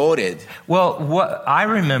exploded. Well, what I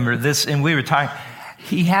remember this, and we were talking,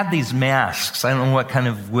 he had these masks. I don't know what kind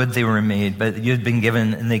of wood they were made, but you'd been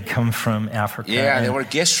given, and they come from Africa. Yeah, they were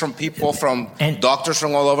gifts from people, and doctors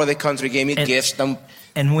from all over the country gave me gifts.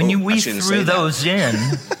 And when we threw those in,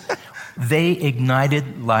 they ignited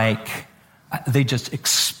they just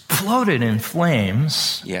exploded in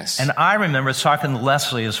flames. Yes. And I remember talking to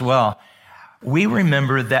Leslie as well. We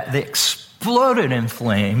remember that they exploded in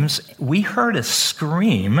flames. We heard a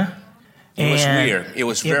scream. It was weird. It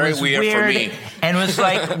was very weird for me. And it was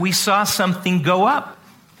like we saw something go up.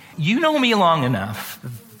 You know me long enough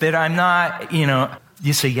that I'm not,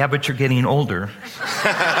 you say, yeah, but you're getting older.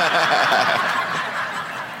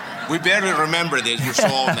 We barely remember this. You're so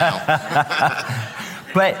old now.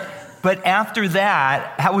 But after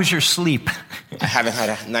that, how was your sleep? I haven't had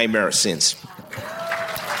a nightmare since.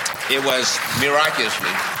 It was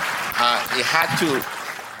miraculously.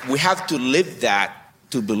 We have to live that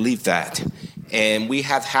to believe that. And we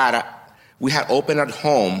had opened our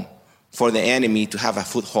home for the enemy to have a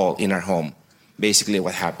foothold in our home. Basically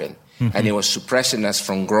what happened. Mm-hmm. And it was suppressing us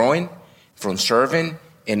from growing, from serving,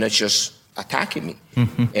 and not just attacking me.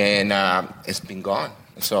 Mm-hmm. And it's been gone.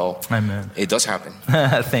 So Amen. It does happen.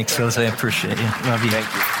 Thanks, Jose. I appreciate you. Love you. Thank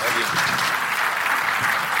you. Love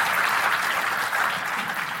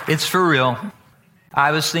you. It's for real.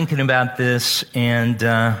 I was thinking about this, and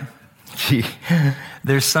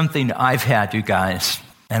there's something I've had, you guys,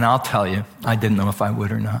 and I'll tell you, I didn't know if I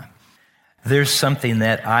would or not. There's something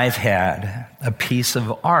that I've had, a piece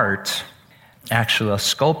of art, actually a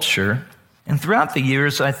sculpture, and throughout the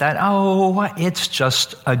years I thought, it's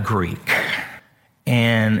just a Greek.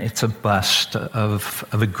 And it's a bust of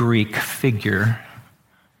a Greek figure.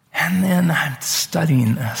 And then I'm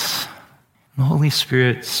studying this. The Holy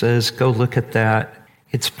Spirit says, go look at that.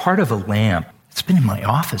 It's part of a lamp. It's been in my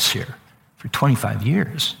office here for 25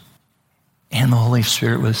 years. And the Holy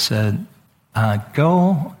Spirit said,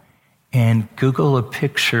 go and Google a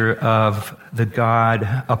picture of the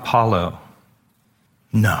god Apollo.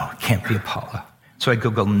 No, it can't be Apollo. So I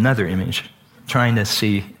Googled another image, trying to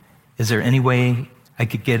see, is there any way I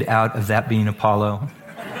could get out of that being Apollo?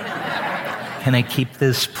 Can I keep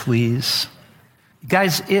this, please?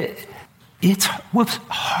 Guys, it was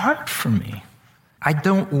hard for me. I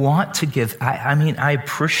don't want to give, I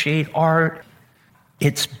appreciate art.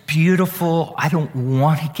 It's beautiful. I don't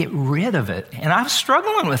want to get rid of it. And I'm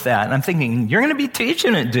struggling with that. And I'm thinking, you're going to be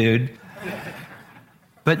teaching it, dude.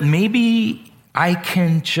 But maybe I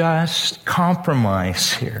can just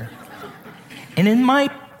compromise here. And in my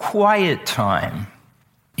quiet time,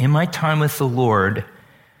 in my time with the Lord,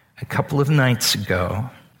 a couple of nights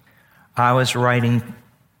ago, I was writing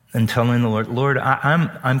and telling the Lord,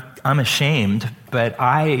 I'm ashamed, but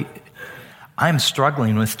I'm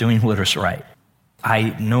struggling with doing what is right. I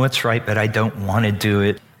know it's right, but I don't want to do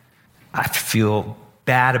it. I feel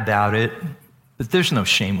bad about it, but there's no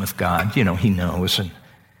shame with God. He knows.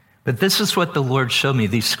 But this is what the Lord showed me,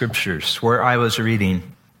 these scriptures, where I was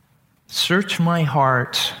reading. Search my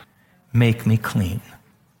heart, make me clean.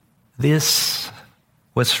 This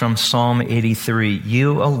was from Psalm 83.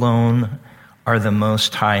 You alone are the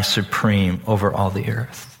Most High, supreme over all the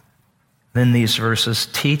earth. Then these verses,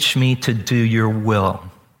 teach me to do your will,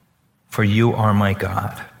 for you are my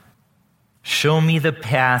God. Show me the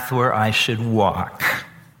path where I should walk.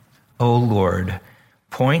 O Lord,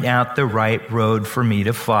 point out the right road for me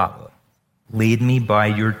to follow. Lead me by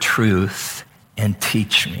your truth and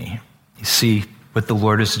teach me. You see what the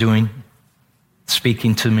Lord is doing,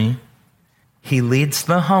 speaking to me? He leads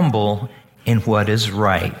the humble in what is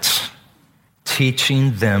right,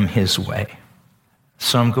 teaching them his way.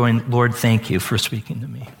 So I'm going, Lord, thank you for speaking to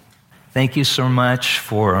me. Thank you so much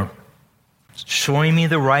for showing me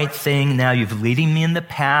the right thing. Now you're leading me in the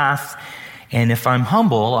path. And if I'm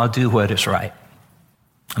humble, I'll do what is right.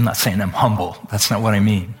 I'm not saying I'm humble. That's not what I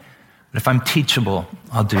mean. But if I'm teachable,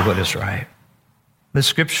 I'll do what is right. The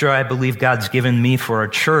scripture I believe God's given me for our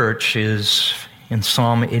church is in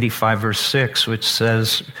Psalm 85, verse 6, which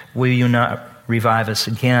says, will you not revive us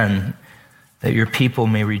again, that your people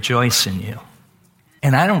may rejoice in you?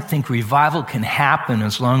 And I don't think revival can happen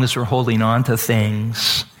as long as we're holding on to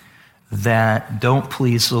things that don't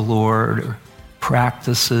please the Lord, or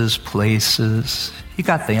practices, places. You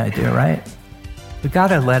got the idea, right? We got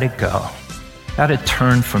to let it go. Got to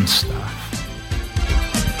turn from stuff.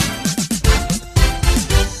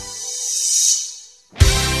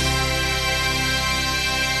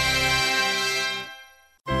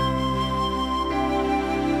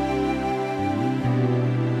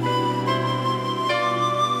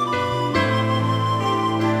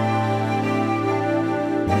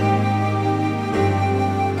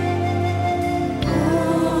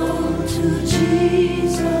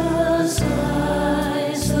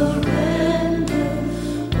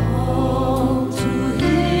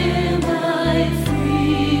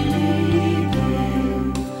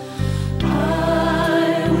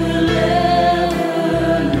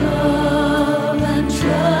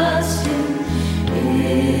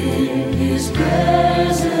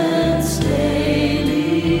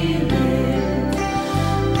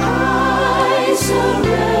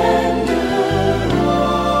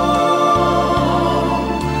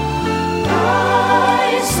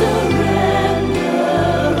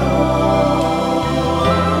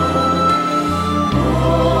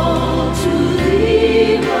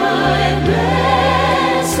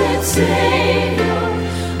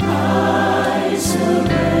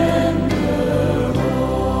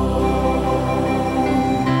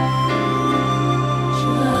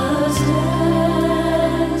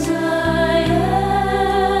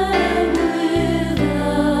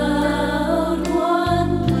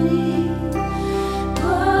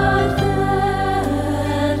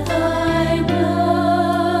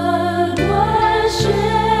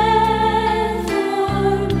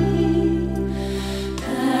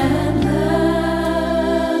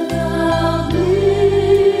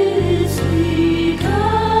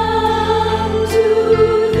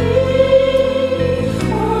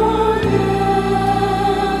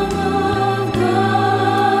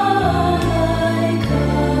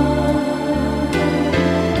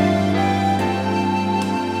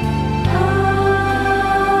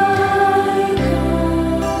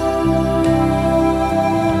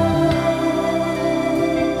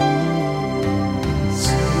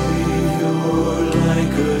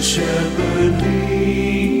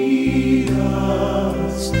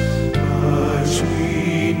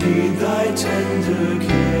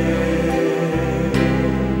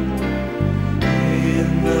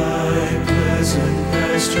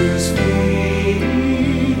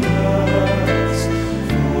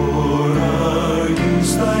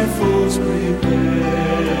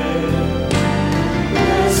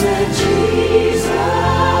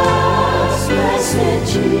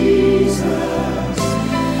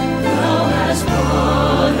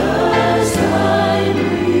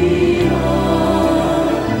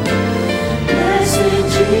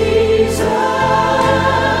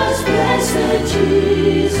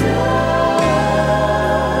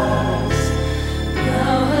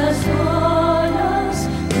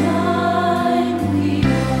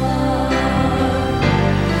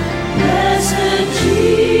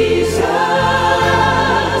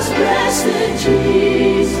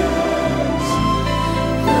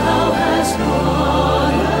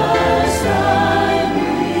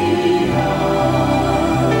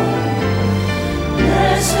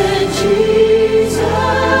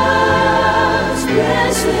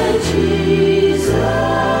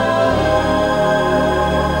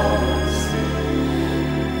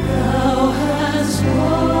 Thou hast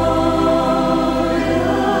won.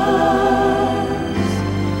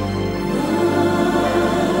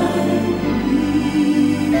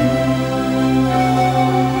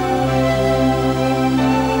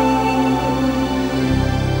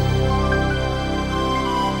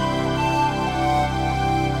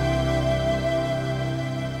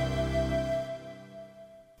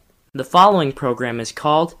 following program is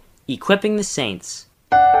called Equipping the Saints.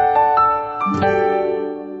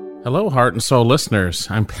 Hello, Heart and Soul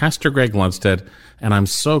listeners. I'm Pastor Greg Lundstedt, and I'm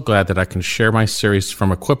so glad that I can share my series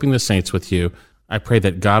from Equipping the Saints with you. I pray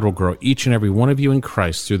that God will grow each and every one of you in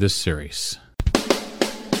Christ through this series.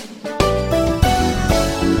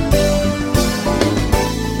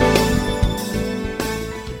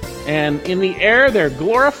 And in the air, they're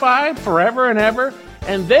glorified forever and ever.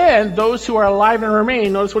 And then those who are alive and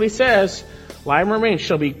remain, notice what he says, alive and remain,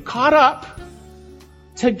 shall be caught up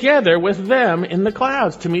together with them in the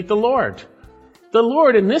clouds to meet the Lord. The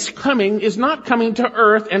Lord in this coming is not coming to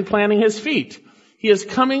earth and planting his feet. He is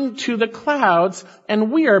coming to the clouds,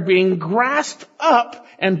 and we are being grasped up,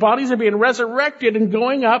 and bodies are being resurrected and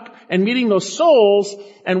going up and meeting those souls.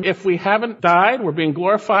 And if we haven't died, we're being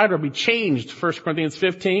glorified or be changed, 1 Corinthians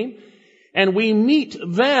 15. And we meet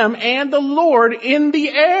them and the Lord in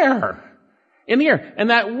the air. In the air. And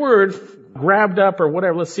that word, grabbed up or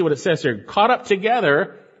whatever, let's see what it says here. Caught up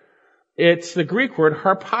together, it's the Greek word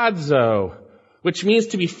harpazo, which means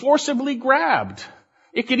to be forcibly grabbed.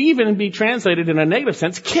 It could even be translated in a negative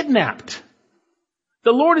sense, kidnapped.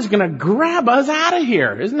 The Lord is going to grab us out of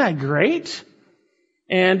here. Isn't that great?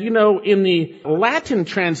 And, in the Latin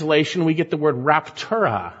translation, we get the word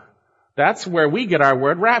raptura. That's where we get our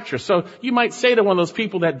word rapture. So you might say to one of those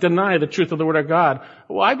people that deny the truth of the Word of God,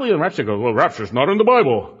 well, I believe in rapture. Goes, well, rapture's not in the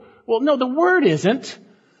Bible. Well, no, the word isn't.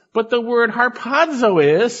 But the word harpazo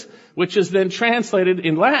is, which is then translated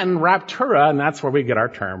in Latin, raptura, and that's where we get our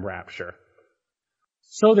term rapture.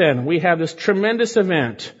 So then, we have this tremendous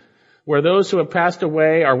event where those who have passed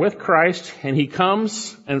away are with Christ, and he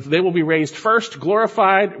comes, and they will be raised first,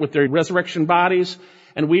 glorified with their resurrection bodies,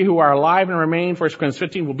 and we who are alive and remain, 1 Corinthians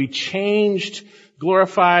 15, will be changed,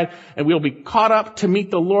 glorified, and we will be caught up to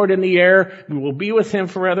meet the Lord in the air. We will be with him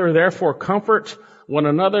forever. Therefore, comfort one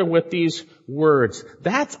another with these words.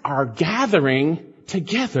 That's our gathering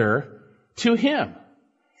together to him.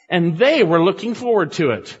 And they were looking forward to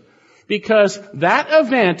it, because that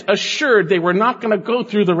event assured they were not going to go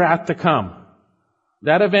through the wrath to come.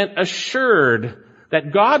 That event assured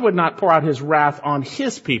that God would not pour out his wrath on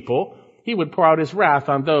his people. He would pour out his wrath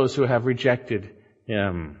on those who have rejected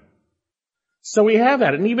him. So we have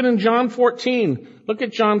that. And even in John 14, look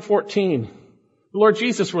at John 14. The Lord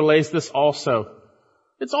Jesus relays this also.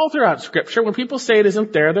 It's all throughout Scripture. When people say it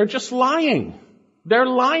isn't there, they're just lying. They're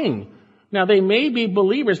lying. Now, they may be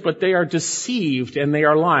believers, but they are deceived and they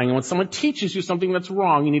are lying. And when someone teaches you something that's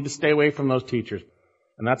wrong, you need to stay away from those teachers.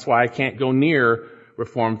 And that's why I can't go near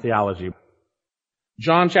Reformed theology.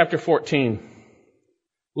 John chapter 14.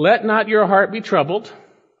 Let not your heart be troubled.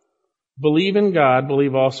 Believe in God,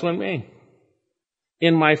 believe also in me.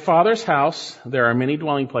 In my Father's house, there are many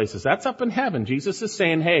dwelling places. That's up in heaven. Jesus is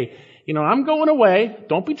saying, hey, I'm going away.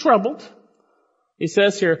 Don't be troubled. He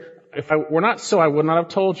says here, if I were not so, I would not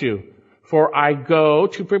have told you. For I go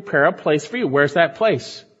to prepare a place for you. Where's that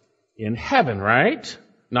place? In heaven, right?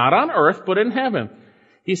 Not on earth, but in heaven.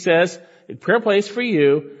 He says, prepare a place for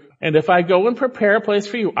you. And if I go and prepare a place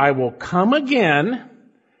for you, I will come again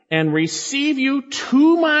and receive you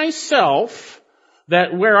to myself,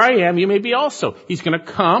 that where I am, you may be also. He's going to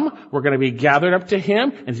come. We're going to be gathered up to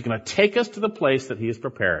him, and he's going to take us to the place that he has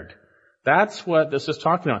prepared. That's what this is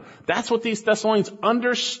talking about. That's what these Thessalonians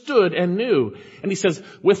understood and knew. And he says,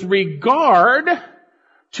 with regard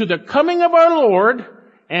to the coming of our Lord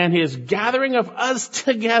and his gathering of us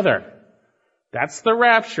together. That's the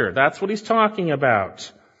rapture. That's what he's talking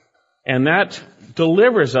about. And that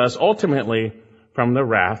delivers us ultimately from the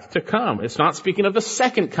wrath to come. It's not speaking of the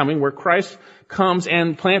second coming where Christ comes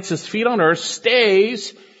and plants his feet on earth,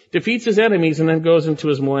 stays, defeats his enemies, and then goes into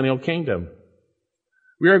his millennial kingdom.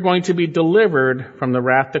 We are going to be delivered from the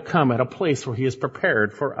wrath to come at a place where he is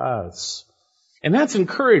prepared for us. And that's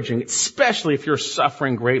encouraging, especially if you're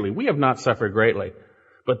suffering greatly. We have not suffered greatly,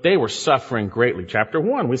 but they were suffering greatly. Chapter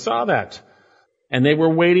 1, we saw that. And they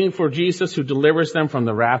were waiting for Jesus who delivers them from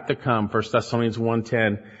the wrath to come, 1 Thessalonians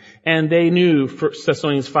 1:10. And they knew, 1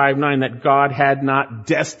 Thessalonians 5:9, that God had not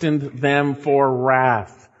destined them for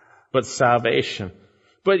wrath, but salvation.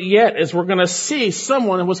 But yet, as we're going to see,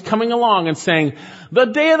 someone was coming along and saying, the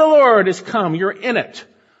day of the Lord is come, you're in it.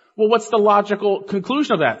 Well, what's the logical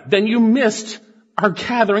conclusion of that? Then you missed our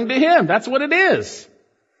gathering to him. That's what it is.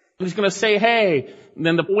 And he's going to say, hey, and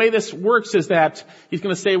then the way this works is that he's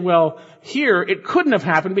going to say, well, here it couldn't have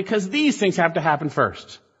happened because these things have to happen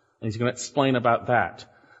first. And he's going to explain about that.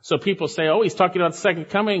 So people say, oh, he's talking about the second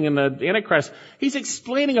coming and the Antichrist. He's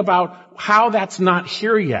explaining about how that's not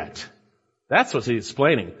here yet. That's what he's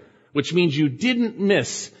explaining, which means you didn't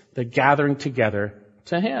miss the gathering together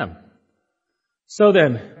to him. So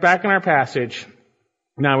then, back in our passage,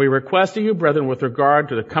 now we request of you, brethren, with regard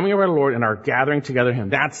to the coming of our Lord and our gathering together him.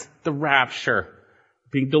 That's the rapture.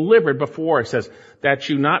 Being delivered before, it says, that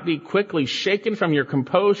you not be quickly shaken from your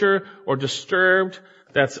composure or disturbed.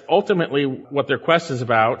 That's ultimately what the request is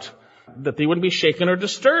about, that they wouldn't be shaken or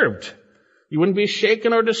disturbed. You wouldn't be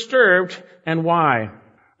shaken or disturbed. And why?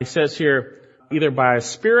 He says here, either by a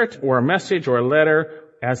spirit or a message or a letter,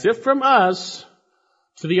 as if from us,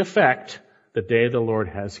 to the effect, the day of the Lord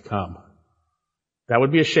has come. That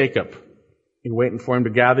would be a shakeup. You're waiting for him to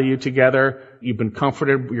gather you together. You've been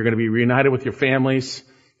comforted. You're going to be reunited with your families.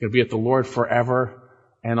 You're going to be at the Lord forever.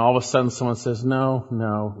 And all of a sudden someone says, no,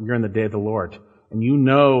 you're in the day of the Lord. And you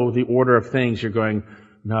know the order of things. You're going,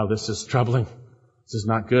 no, this is troubling. This is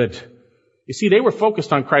not good. You see, they were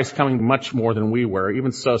focused on Christ coming much more than we were.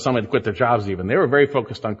 Even so, some had quit their jobs even. They were very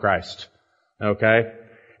focused on Christ. Okay?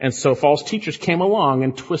 And so false teachers came along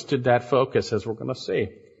and twisted that focus, as we're going to see,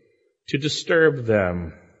 to disturb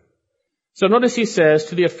them. So notice he says,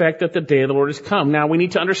 to the effect that the day of the Lord has come. Now we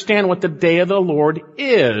need to understand what the day of the Lord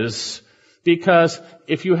is, because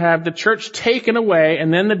if you have the church taken away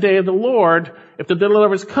and then the day of the Lord, if the day of the Lord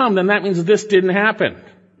has come, then that means this didn't happen.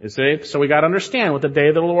 You see? So we got to understand what the day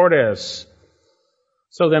of the Lord is.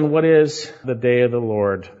 So then what is the day of the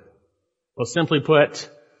Lord? Well, simply put,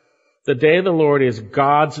 the day of the Lord is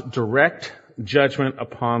God's direct judgment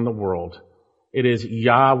upon the world. It is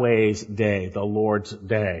Yahweh's day, the Lord's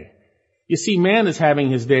day. You see, man is having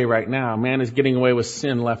his day right now. Man is getting away with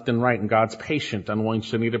sin left and right, and God's patient, unwilling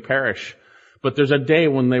to need to perish. But there's a day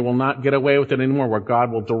when they will not get away with it anymore, where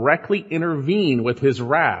God will directly intervene with his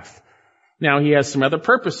wrath. Now, he has some other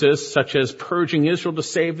purposes, such as purging Israel to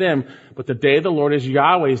save them, but the day of the Lord is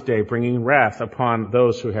Yahweh's day, bringing wrath upon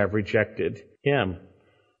those who have rejected him.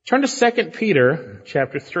 Turn to 2 Peter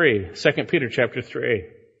chapter 3. 2 Peter chapter 3.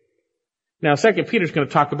 Now, 2 Peter's going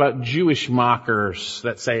to talk about Jewish mockers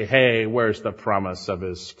that say, hey, where's the promise of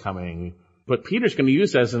his coming? But Peter's going to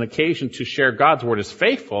use that as an occasion to share God's word is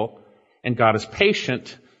faithful and God is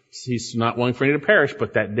patient. He's not willing for any to perish,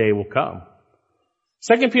 but that day will come.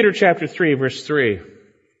 2 Peter chapter 3, verse 3.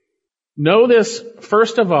 Know this,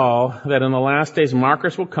 first of all, that in the last days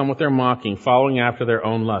mockers will come with their mocking, following after their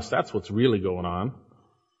own lust. That's what's really going on.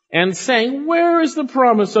 And saying, where is the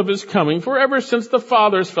promise of his coming? For ever since the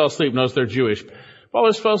fathers fell asleep. Notice they're Jewish.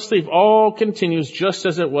 Fathers fell asleep. All continues just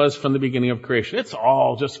as it was from the beginning of creation. It's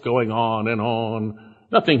all just going on and on.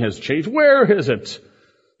 Nothing has changed. Where is it?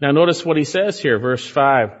 Now notice what he says here, verse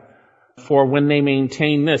 5. For when they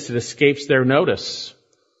maintain this, it escapes their notice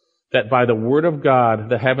that by the word of God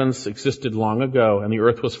the heavens existed long ago, and the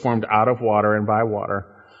earth was formed out of water and by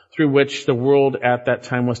water, through which the world at that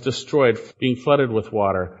time was destroyed, being flooded with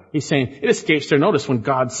water. He's saying it escapes their notice. When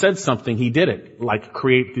God said something, he did it, like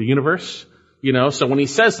create the universe. So when he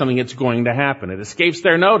says something, it's going to happen. It escapes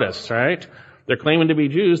their notice, right? They're claiming to be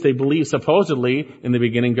Jews. They believe supposedly in the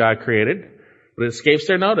beginning God created, but it escapes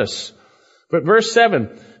their notice. But verse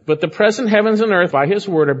 7, but the present heavens and earth by his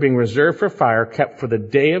word are being reserved for fire, kept for the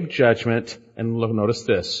day of judgment. And look, notice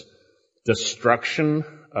this, destruction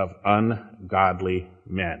of ungodly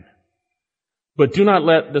men. But do not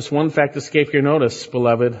let this one fact escape your notice,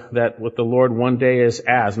 beloved, that with the Lord one day is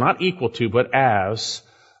as, not equal to, but as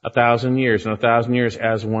 1,000 years, and 1,000 years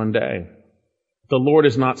as one day. The Lord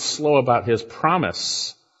is not slow about his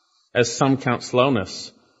promise, as some count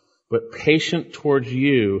slowness, but patient towards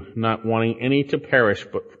you, not wanting any to perish,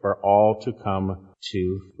 but for all to come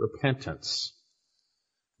to repentance.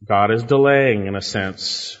 God is delaying, in a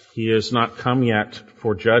sense. He has not come yet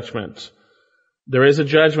for judgment. There is a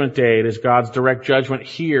judgment day. It is God's direct judgment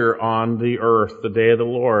here on the earth, the day of the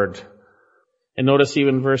Lord. And notice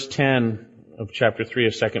even verse 10 of chapter 3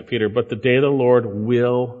 of 2 Peter, but the day of the Lord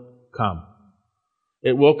will come.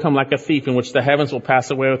 It will come like a thief, in which the heavens will pass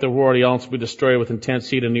away with a roar, the elements will be destroyed with intense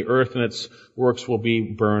heat, and the earth and its works will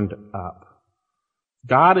be burned up.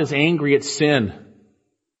 God is angry at sin.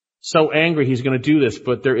 So angry he's going to do this,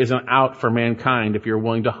 but there is an out for mankind if you're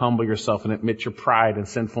willing to humble yourself and admit your pride and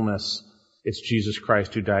sinfulness. It's Jesus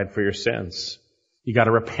Christ who died for your sins. You got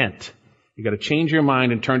to repent. You got to change your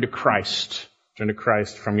mind and turn to Christ. Turn to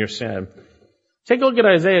Christ from your sin. Take a look at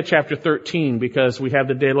Isaiah chapter 13, because we have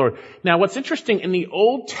the day of the Lord. Now, what's interesting, in the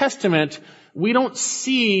Old Testament, we don't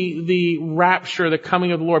see the rapture, the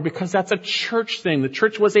coming of the Lord, because that's a church thing. The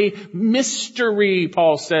church was a mystery,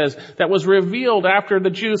 Paul says, that was revealed after the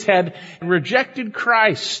Jews had rejected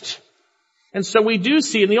Christ. And so we do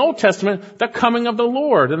see in the Old Testament the coming of the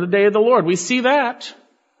Lord and the day of the Lord. We see that.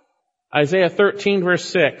 Isaiah 13, verse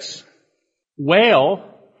 6.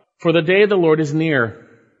 Wail, for the day of the Lord is near.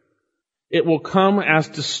 It will come as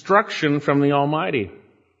destruction from the Almighty.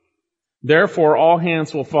 Therefore, all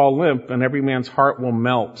hands will fall limp, and every man's heart will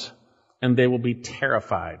melt, and they will be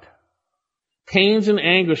terrified. Pains and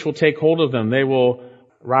anguish will take hold of them. They will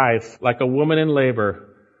writhe like a woman in labor.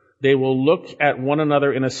 They will look at one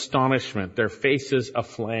another in astonishment, their faces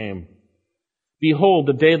aflame. Behold,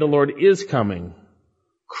 the day of the Lord is coming,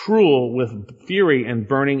 cruel with fury and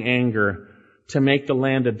burning anger, to make the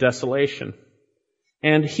land a desolation.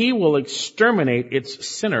 And he will exterminate its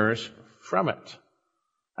sinners from it.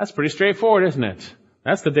 That's pretty straightforward, isn't it?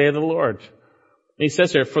 That's the day of the Lord. He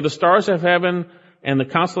says here, for the stars of heaven and the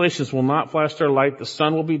constellations will not flash their light. The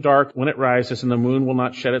sun will be dark when it rises, and the moon will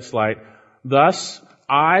not shed its light. Thus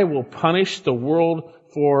I will punish the world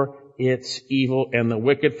for its evil and the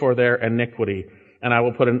wicked for their iniquity. And I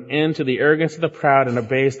will put an end to the arrogance of the proud and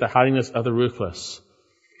abase the haughtiness of the ruthless.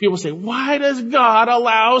 People say, why does God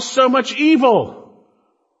allow so much evil?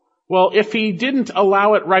 Well, if he didn't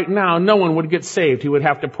allow it right now, no one would get saved. He would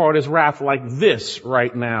have to pour out his wrath like this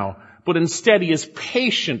right now. But instead, he is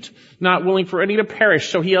patient, not willing for any to perish.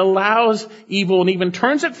 So he allows evil and even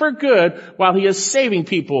turns it for good while he is saving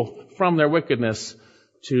people from their wickedness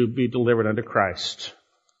to be delivered unto Christ.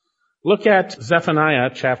 Look at Zephaniah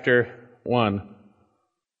chapter 1.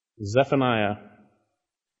 Zephaniah.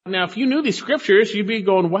 Now, if you knew these scriptures, you'd be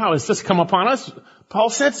going, wow, has this come upon us? Paul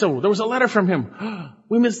said so. There was a letter from him.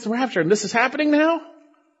 We missed the rapture, and this is happening now?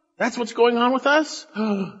 That's what's going on with us?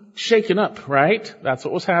 Shaken up, right? That's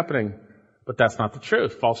what was happening. But that's not the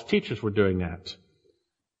truth. False teachers were doing that.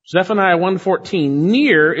 Zephaniah 1:14,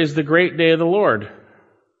 near is the great day of the Lord.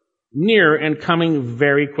 Near and coming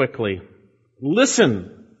very quickly.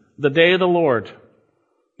 Listen, the day of the Lord.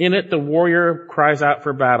 In it the warrior cries out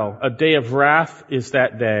for battle. A day of wrath is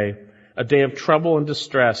that day. A day of trouble and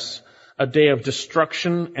distress. A day of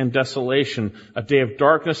destruction and desolation. A day of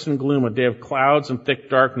darkness and gloom. A day of clouds and thick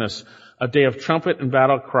darkness. A day of trumpet and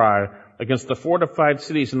battle cry against the fortified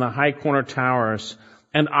cities and the high corner towers.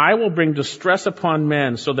 And I will bring distress upon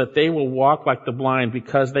men so that they will walk like the blind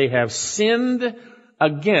because they have sinned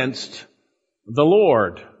against the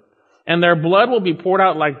Lord. And their blood will be poured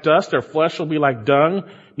out like dust. Their flesh will be like dung.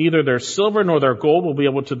 Neither their silver nor their gold will be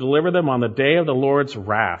able to deliver them on the day of the Lord's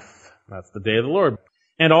wrath. That's the day of the Lord.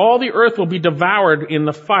 And all the earth will be devoured in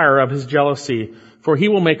the fire of his jealousy, for he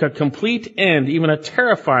will make a complete end, even a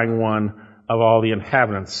terrifying one, of all the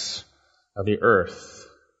inhabitants of the earth.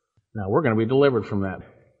 Now, we're going to be delivered from that.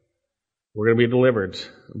 We're going to be delivered.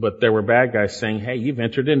 But there were bad guys saying, hey, you've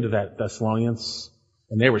entered into that, Thessalonians.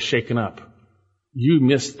 And they were shaken up. You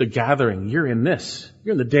missed the gathering. You're in this.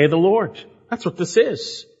 You're in the day of the Lord. That's what this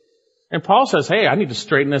is. And Paul says, hey, I need to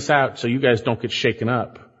straighten this out so you guys don't get shaken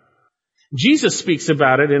up. Jesus speaks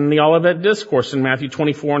about it in the Olivet Discourse in Matthew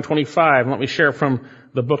 24 and 25. Let me share from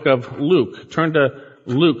the book of Luke. Turn to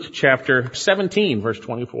Luke chapter 17, verse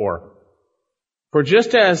 24. For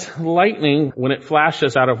just as lightning, when it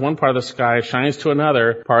flashes out of one part of the sky, shines to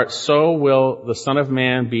another part, so will the Son of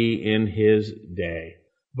Man be in his day.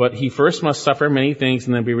 But he first must suffer many things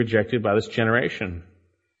and then be rejected by this generation.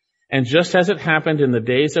 And just as it happened in the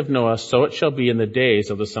days of Noah, so it shall be in the days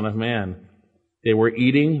of the Son of Man. They were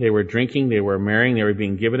eating, they were drinking, they were marrying, they were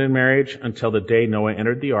being given in marriage until the day Noah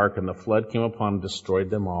entered the ark and the flood came upon and destroyed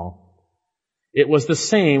them all. It was the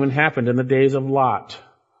same and happened in the days of Lot.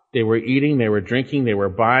 They were eating, they were drinking, they were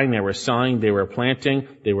buying, they were selling, they were planting,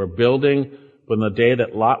 they were building. But on the day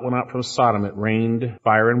that Lot went out from Sodom, it rained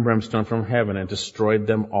fire and brimstone from heaven and destroyed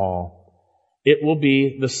them all. It will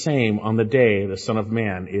be the same on the day the Son of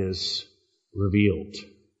Man is revealed.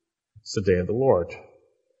 It's the day of the Lord.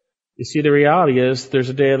 You see, the reality is there's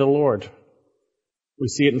a day of the Lord. We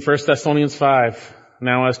see it in 1 Thessalonians 5.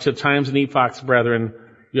 Now as to times and epochs, brethren,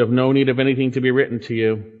 you have no need of anything to be written to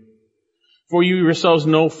you. For you yourselves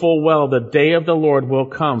know full well the day of the Lord will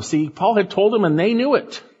come. See, Paul had told them and they knew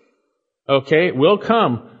it. Okay, it will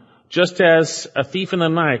come just as a thief in the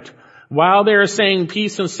night. While they are saying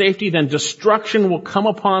peace and safety, then destruction will come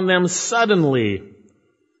upon them suddenly,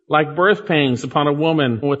 like birth pangs upon a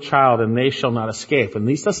woman with child, and they shall not escape. And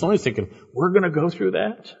these Thessalonians thinking, we're going to go through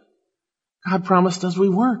that? God promised us we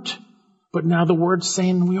weren't. But now the word's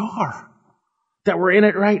saying we are. That we're in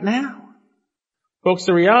it right now. Folks,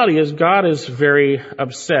 the reality is God is very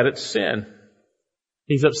upset at sin.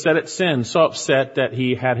 He's upset at sin, so upset that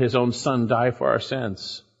he had his own son die for our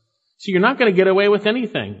sins. So you're not going to get away with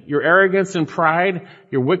anything. Your arrogance and pride,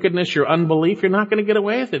 your wickedness, your unbelief, you're not going to get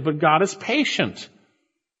away with it. But God is patient.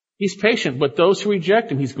 He's patient, but those who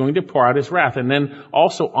reject him, he's going to pour out his wrath. And then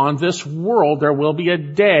also on this world, there will be a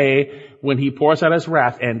day when he pours out his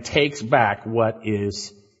wrath and takes back what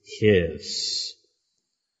is his.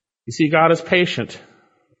 You see, God is patient,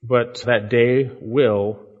 but that day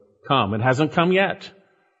will come. It hasn't come yet.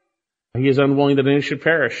 He is unwilling that any should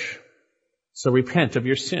perish. So repent of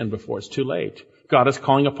your sin before it's too late. God is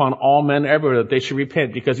calling upon all men everywhere that they should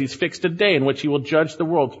repent, because He's fixed a day in which He will judge the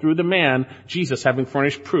world through the man, Jesus, having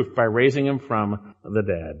furnished proof by raising Him from the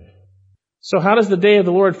dead. So how does the day of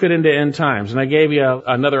the Lord fit into end times? And I gave you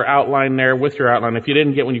another outline there with your outline. If you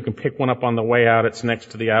didn't get one, you can pick one up on the way out. It's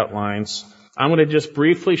next to the outlines. I'm going to just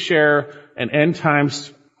briefly share an end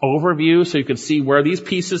times overview so you can see where these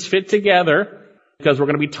pieces fit together, because we're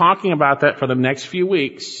going to be talking about that for the next few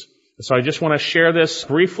weeks. So I just want to share this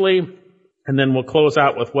briefly, and then we'll close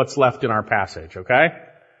out with what's left in our passage, okay?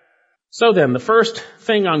 So then, the first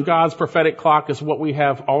thing on God's prophetic clock is what we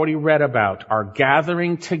have already read about, our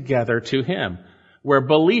gathering together to Him, where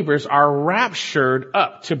believers are raptured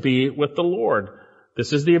up to be with the Lord.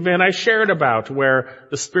 This is the event I shared about, where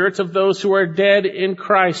the spirits of those who are dead in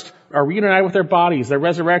Christ are reunited with their bodies. They're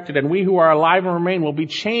resurrected, and we who are alive and remain will be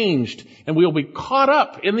changed, and we will be caught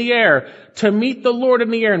up in the air to meet the Lord in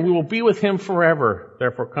the air, and we will be with Him forever.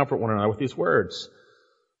 Therefore, comfort one another with these words.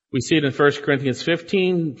 We see it in 1 Corinthians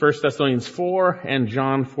 15, 1 Thessalonians 4, and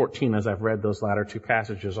John 14, as I've read those latter two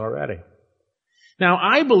passages already. Now,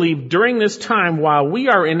 I believe during this time, while we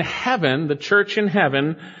are in heaven, the church in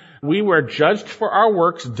heaven, we were judged for our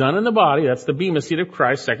works done in the body. That's the bema seat of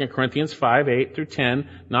Christ, 2 Corinthians 5, 8 through 10.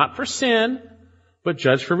 Not for sin, but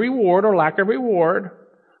judged for reward or lack of reward.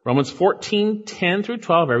 Romans 14, 10 through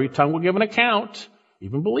 12. Every tongue will give an account,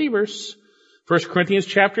 even believers. 1 Corinthians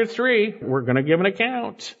chapter 3, we're going to give an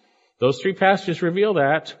account. Those three passages reveal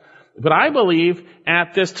that. But I believe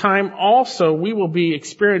at this time also we will be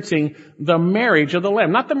experiencing the marriage of the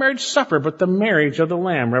Lamb. Not the marriage supper, but the marriage of the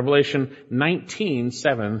Lamb. Revelation 19,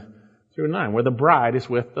 7 through 9, where the bride is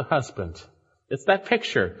with the husband. It's that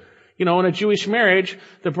picture. You know, in a Jewish marriage,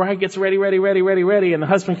 the bride gets ready, and the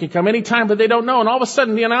husband can come anytime, but they don't know. And all of a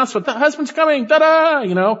sudden the announcement, the husband's coming, ta-da!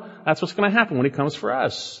 You know, that's what's going to happen when He comes for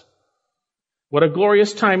us. What a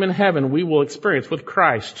glorious time in heaven we will experience with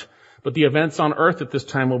Christ. But the events on earth at this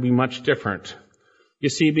time will be much different. You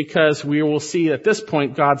see, because we will see at this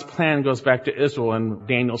point God's plan goes back to Israel in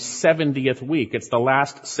Daniel's 70th week. It's the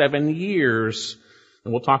last 7 years.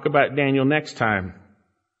 And we'll talk about Daniel next time.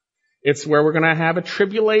 It's where we're going to have a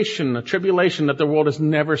tribulation that the world has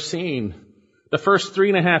never seen. The first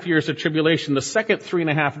 3.5 years of tribulation, the second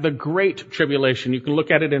 3.5, the great tribulation. You can look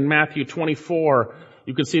at it in Matthew 24.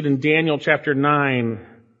 You can see it in Daniel chapter 9.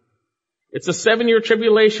 It's a 7-year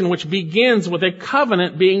tribulation which begins with a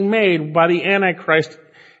covenant being made by the Antichrist,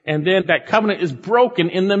 and then that covenant is broken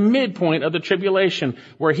in the midpoint of the tribulation,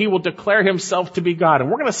 where he will declare himself to be God. And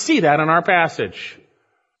we're going to see that in our passage.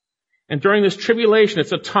 And during this tribulation,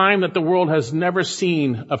 it's a time that the world has never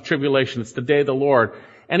seen of tribulation. It's the day of the Lord.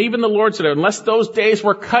 And even the Lord said, unless those days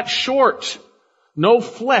were cut short, no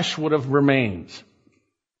flesh would have remained.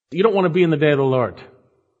 You don't want to be in the day of the Lord.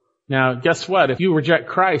 Now, guess what? If you reject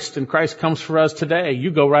Christ and Christ comes for us today,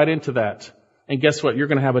 you go right into that. And guess what? You're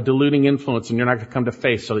going to have a deluding influence, and you're not going to come to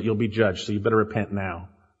faith so that you'll be judged. So you better repent now.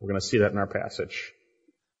 We're going to see that in our passage.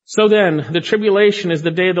 So then, the tribulation is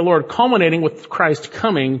the day of the Lord, culminating with Christ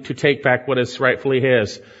coming to take back what is rightfully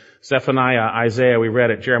His. Zephaniah, Isaiah, we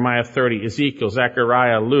read it, Jeremiah 30, Ezekiel,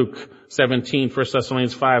 Zechariah, Luke 17, 1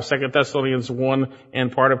 Thessalonians 5, 2 Thessalonians 1,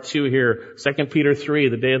 and part of 2 here, 2 Peter 3,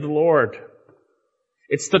 the day of the Lord.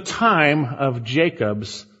 It's the time of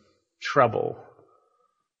Jacob's trouble.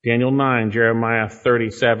 Daniel 9, Jeremiah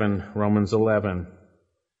 37, Romans 11.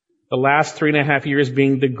 The last 3.5 years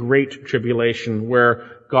being the Great Tribulation, where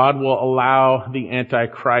God will allow the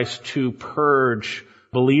Antichrist to purge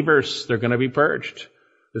believers. They're going to be purged.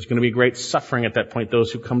 There's going to be great suffering at that point,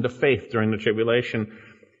 those who come to faith during the tribulation.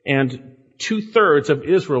 And 2/3 of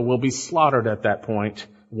Israel will be slaughtered at that point.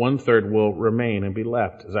 1/3 will remain and be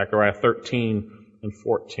left. Zechariah 13 and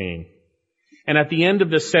 14. And at the end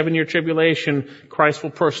of this 7-year tribulation, Christ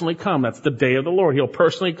will personally come. That's the day of the Lord. He'll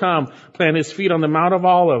personally come, plant His feet on the Mount of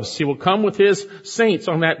Olives. He will come with His saints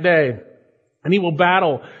on that day. And He will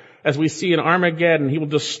battle, as we see in Armageddon. He will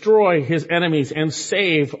destroy His enemies and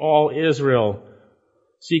save all Israel.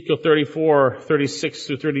 Ezekiel 34, 36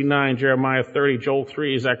 through 39, Jeremiah 30, Joel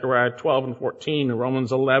 3, Zechariah 12 and 14,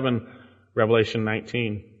 Romans 11, Revelation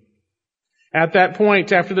 19. At that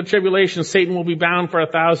point, after the tribulation, Satan will be bound for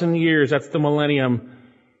 1,000 years. That's the millennium.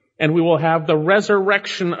 And we will have the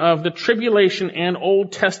resurrection of the tribulation and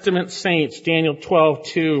Old Testament saints, Daniel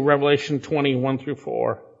 12:2, Revelation 20, 1 through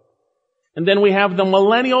 4. And then we have the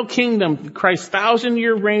millennial kingdom, Christ's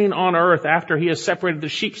 1,000-year reign on earth after He has separated the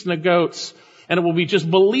sheep and the goats. And it will be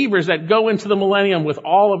just believers that go into the millennium with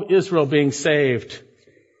all of Israel being saved.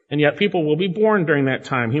 And yet people will be born during that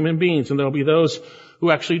time, human beings, and there will be those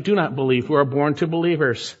who actually do not believe, who are born to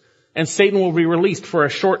believers. And Satan will be released for a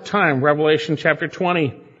short time, Revelation chapter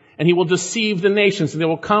 20. And he will deceive the nations, and they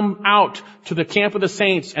will come out to the camp of the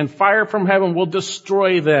saints, and fire from heaven will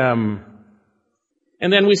destroy them.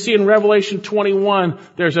 And then we see in Revelation 21,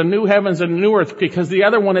 there's a new heavens and a new earth because the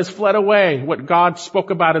other one has fled away. What God spoke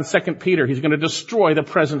about in 2 Peter, he's going to destroy the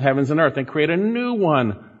present heavens and earth and create a new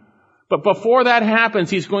one. But before that happens,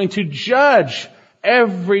 he's going to judge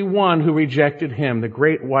everyone who rejected him, the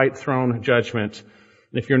great white throne judgment.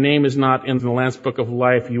 And if your name is not in the Lamb's Book of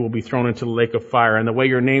Life, you will be thrown into the lake of fire. And the way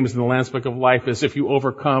your name is in the Lamb's Book of Life is if you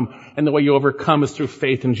overcome, and the way you overcome is through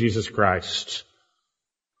faith in Jesus Christ.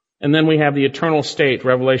 And then we have the eternal state,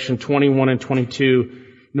 Revelation 21 and 22,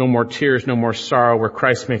 no more tears, no more sorrow, where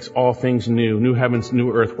Christ makes all things new, new heavens,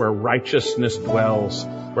 new earth, where righteousness dwells,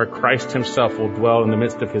 where Christ himself will dwell in the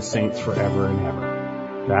midst of his saints forever and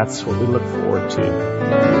ever. That's what we look forward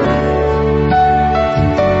to.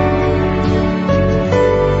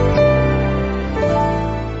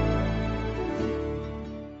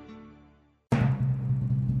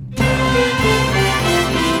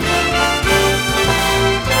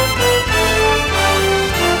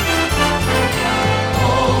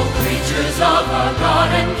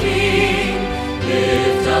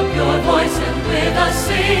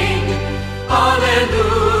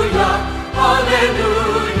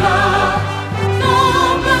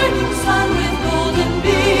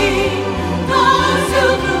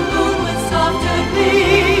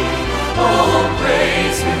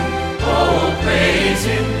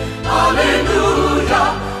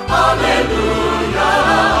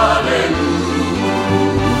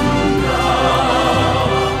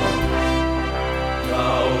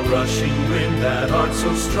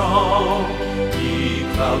 So strong, ye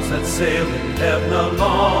clouds that sail in heaven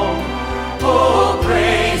along. Oh,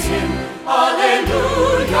 praise him,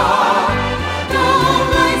 hallelujah.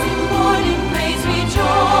 Now rising morning, praise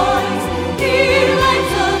rejoice. Here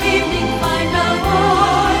lights of evening find a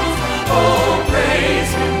voice. Oh,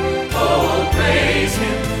 praise him,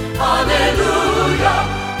 hallelujah,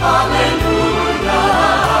 hallelujah, hallelujah.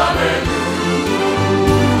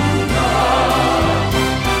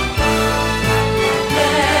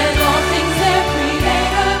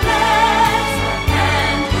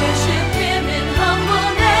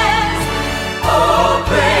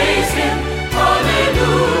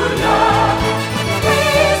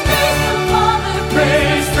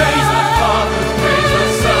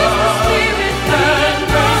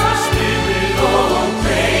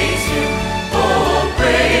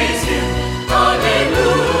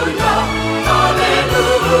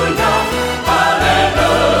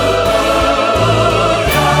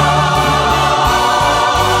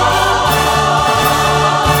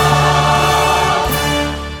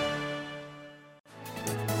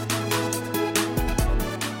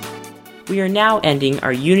 We are now ending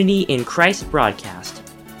our Unity in Christ broadcast.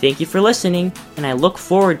 Thank you for listening, and I look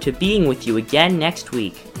forward to being with you again next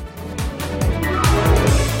week.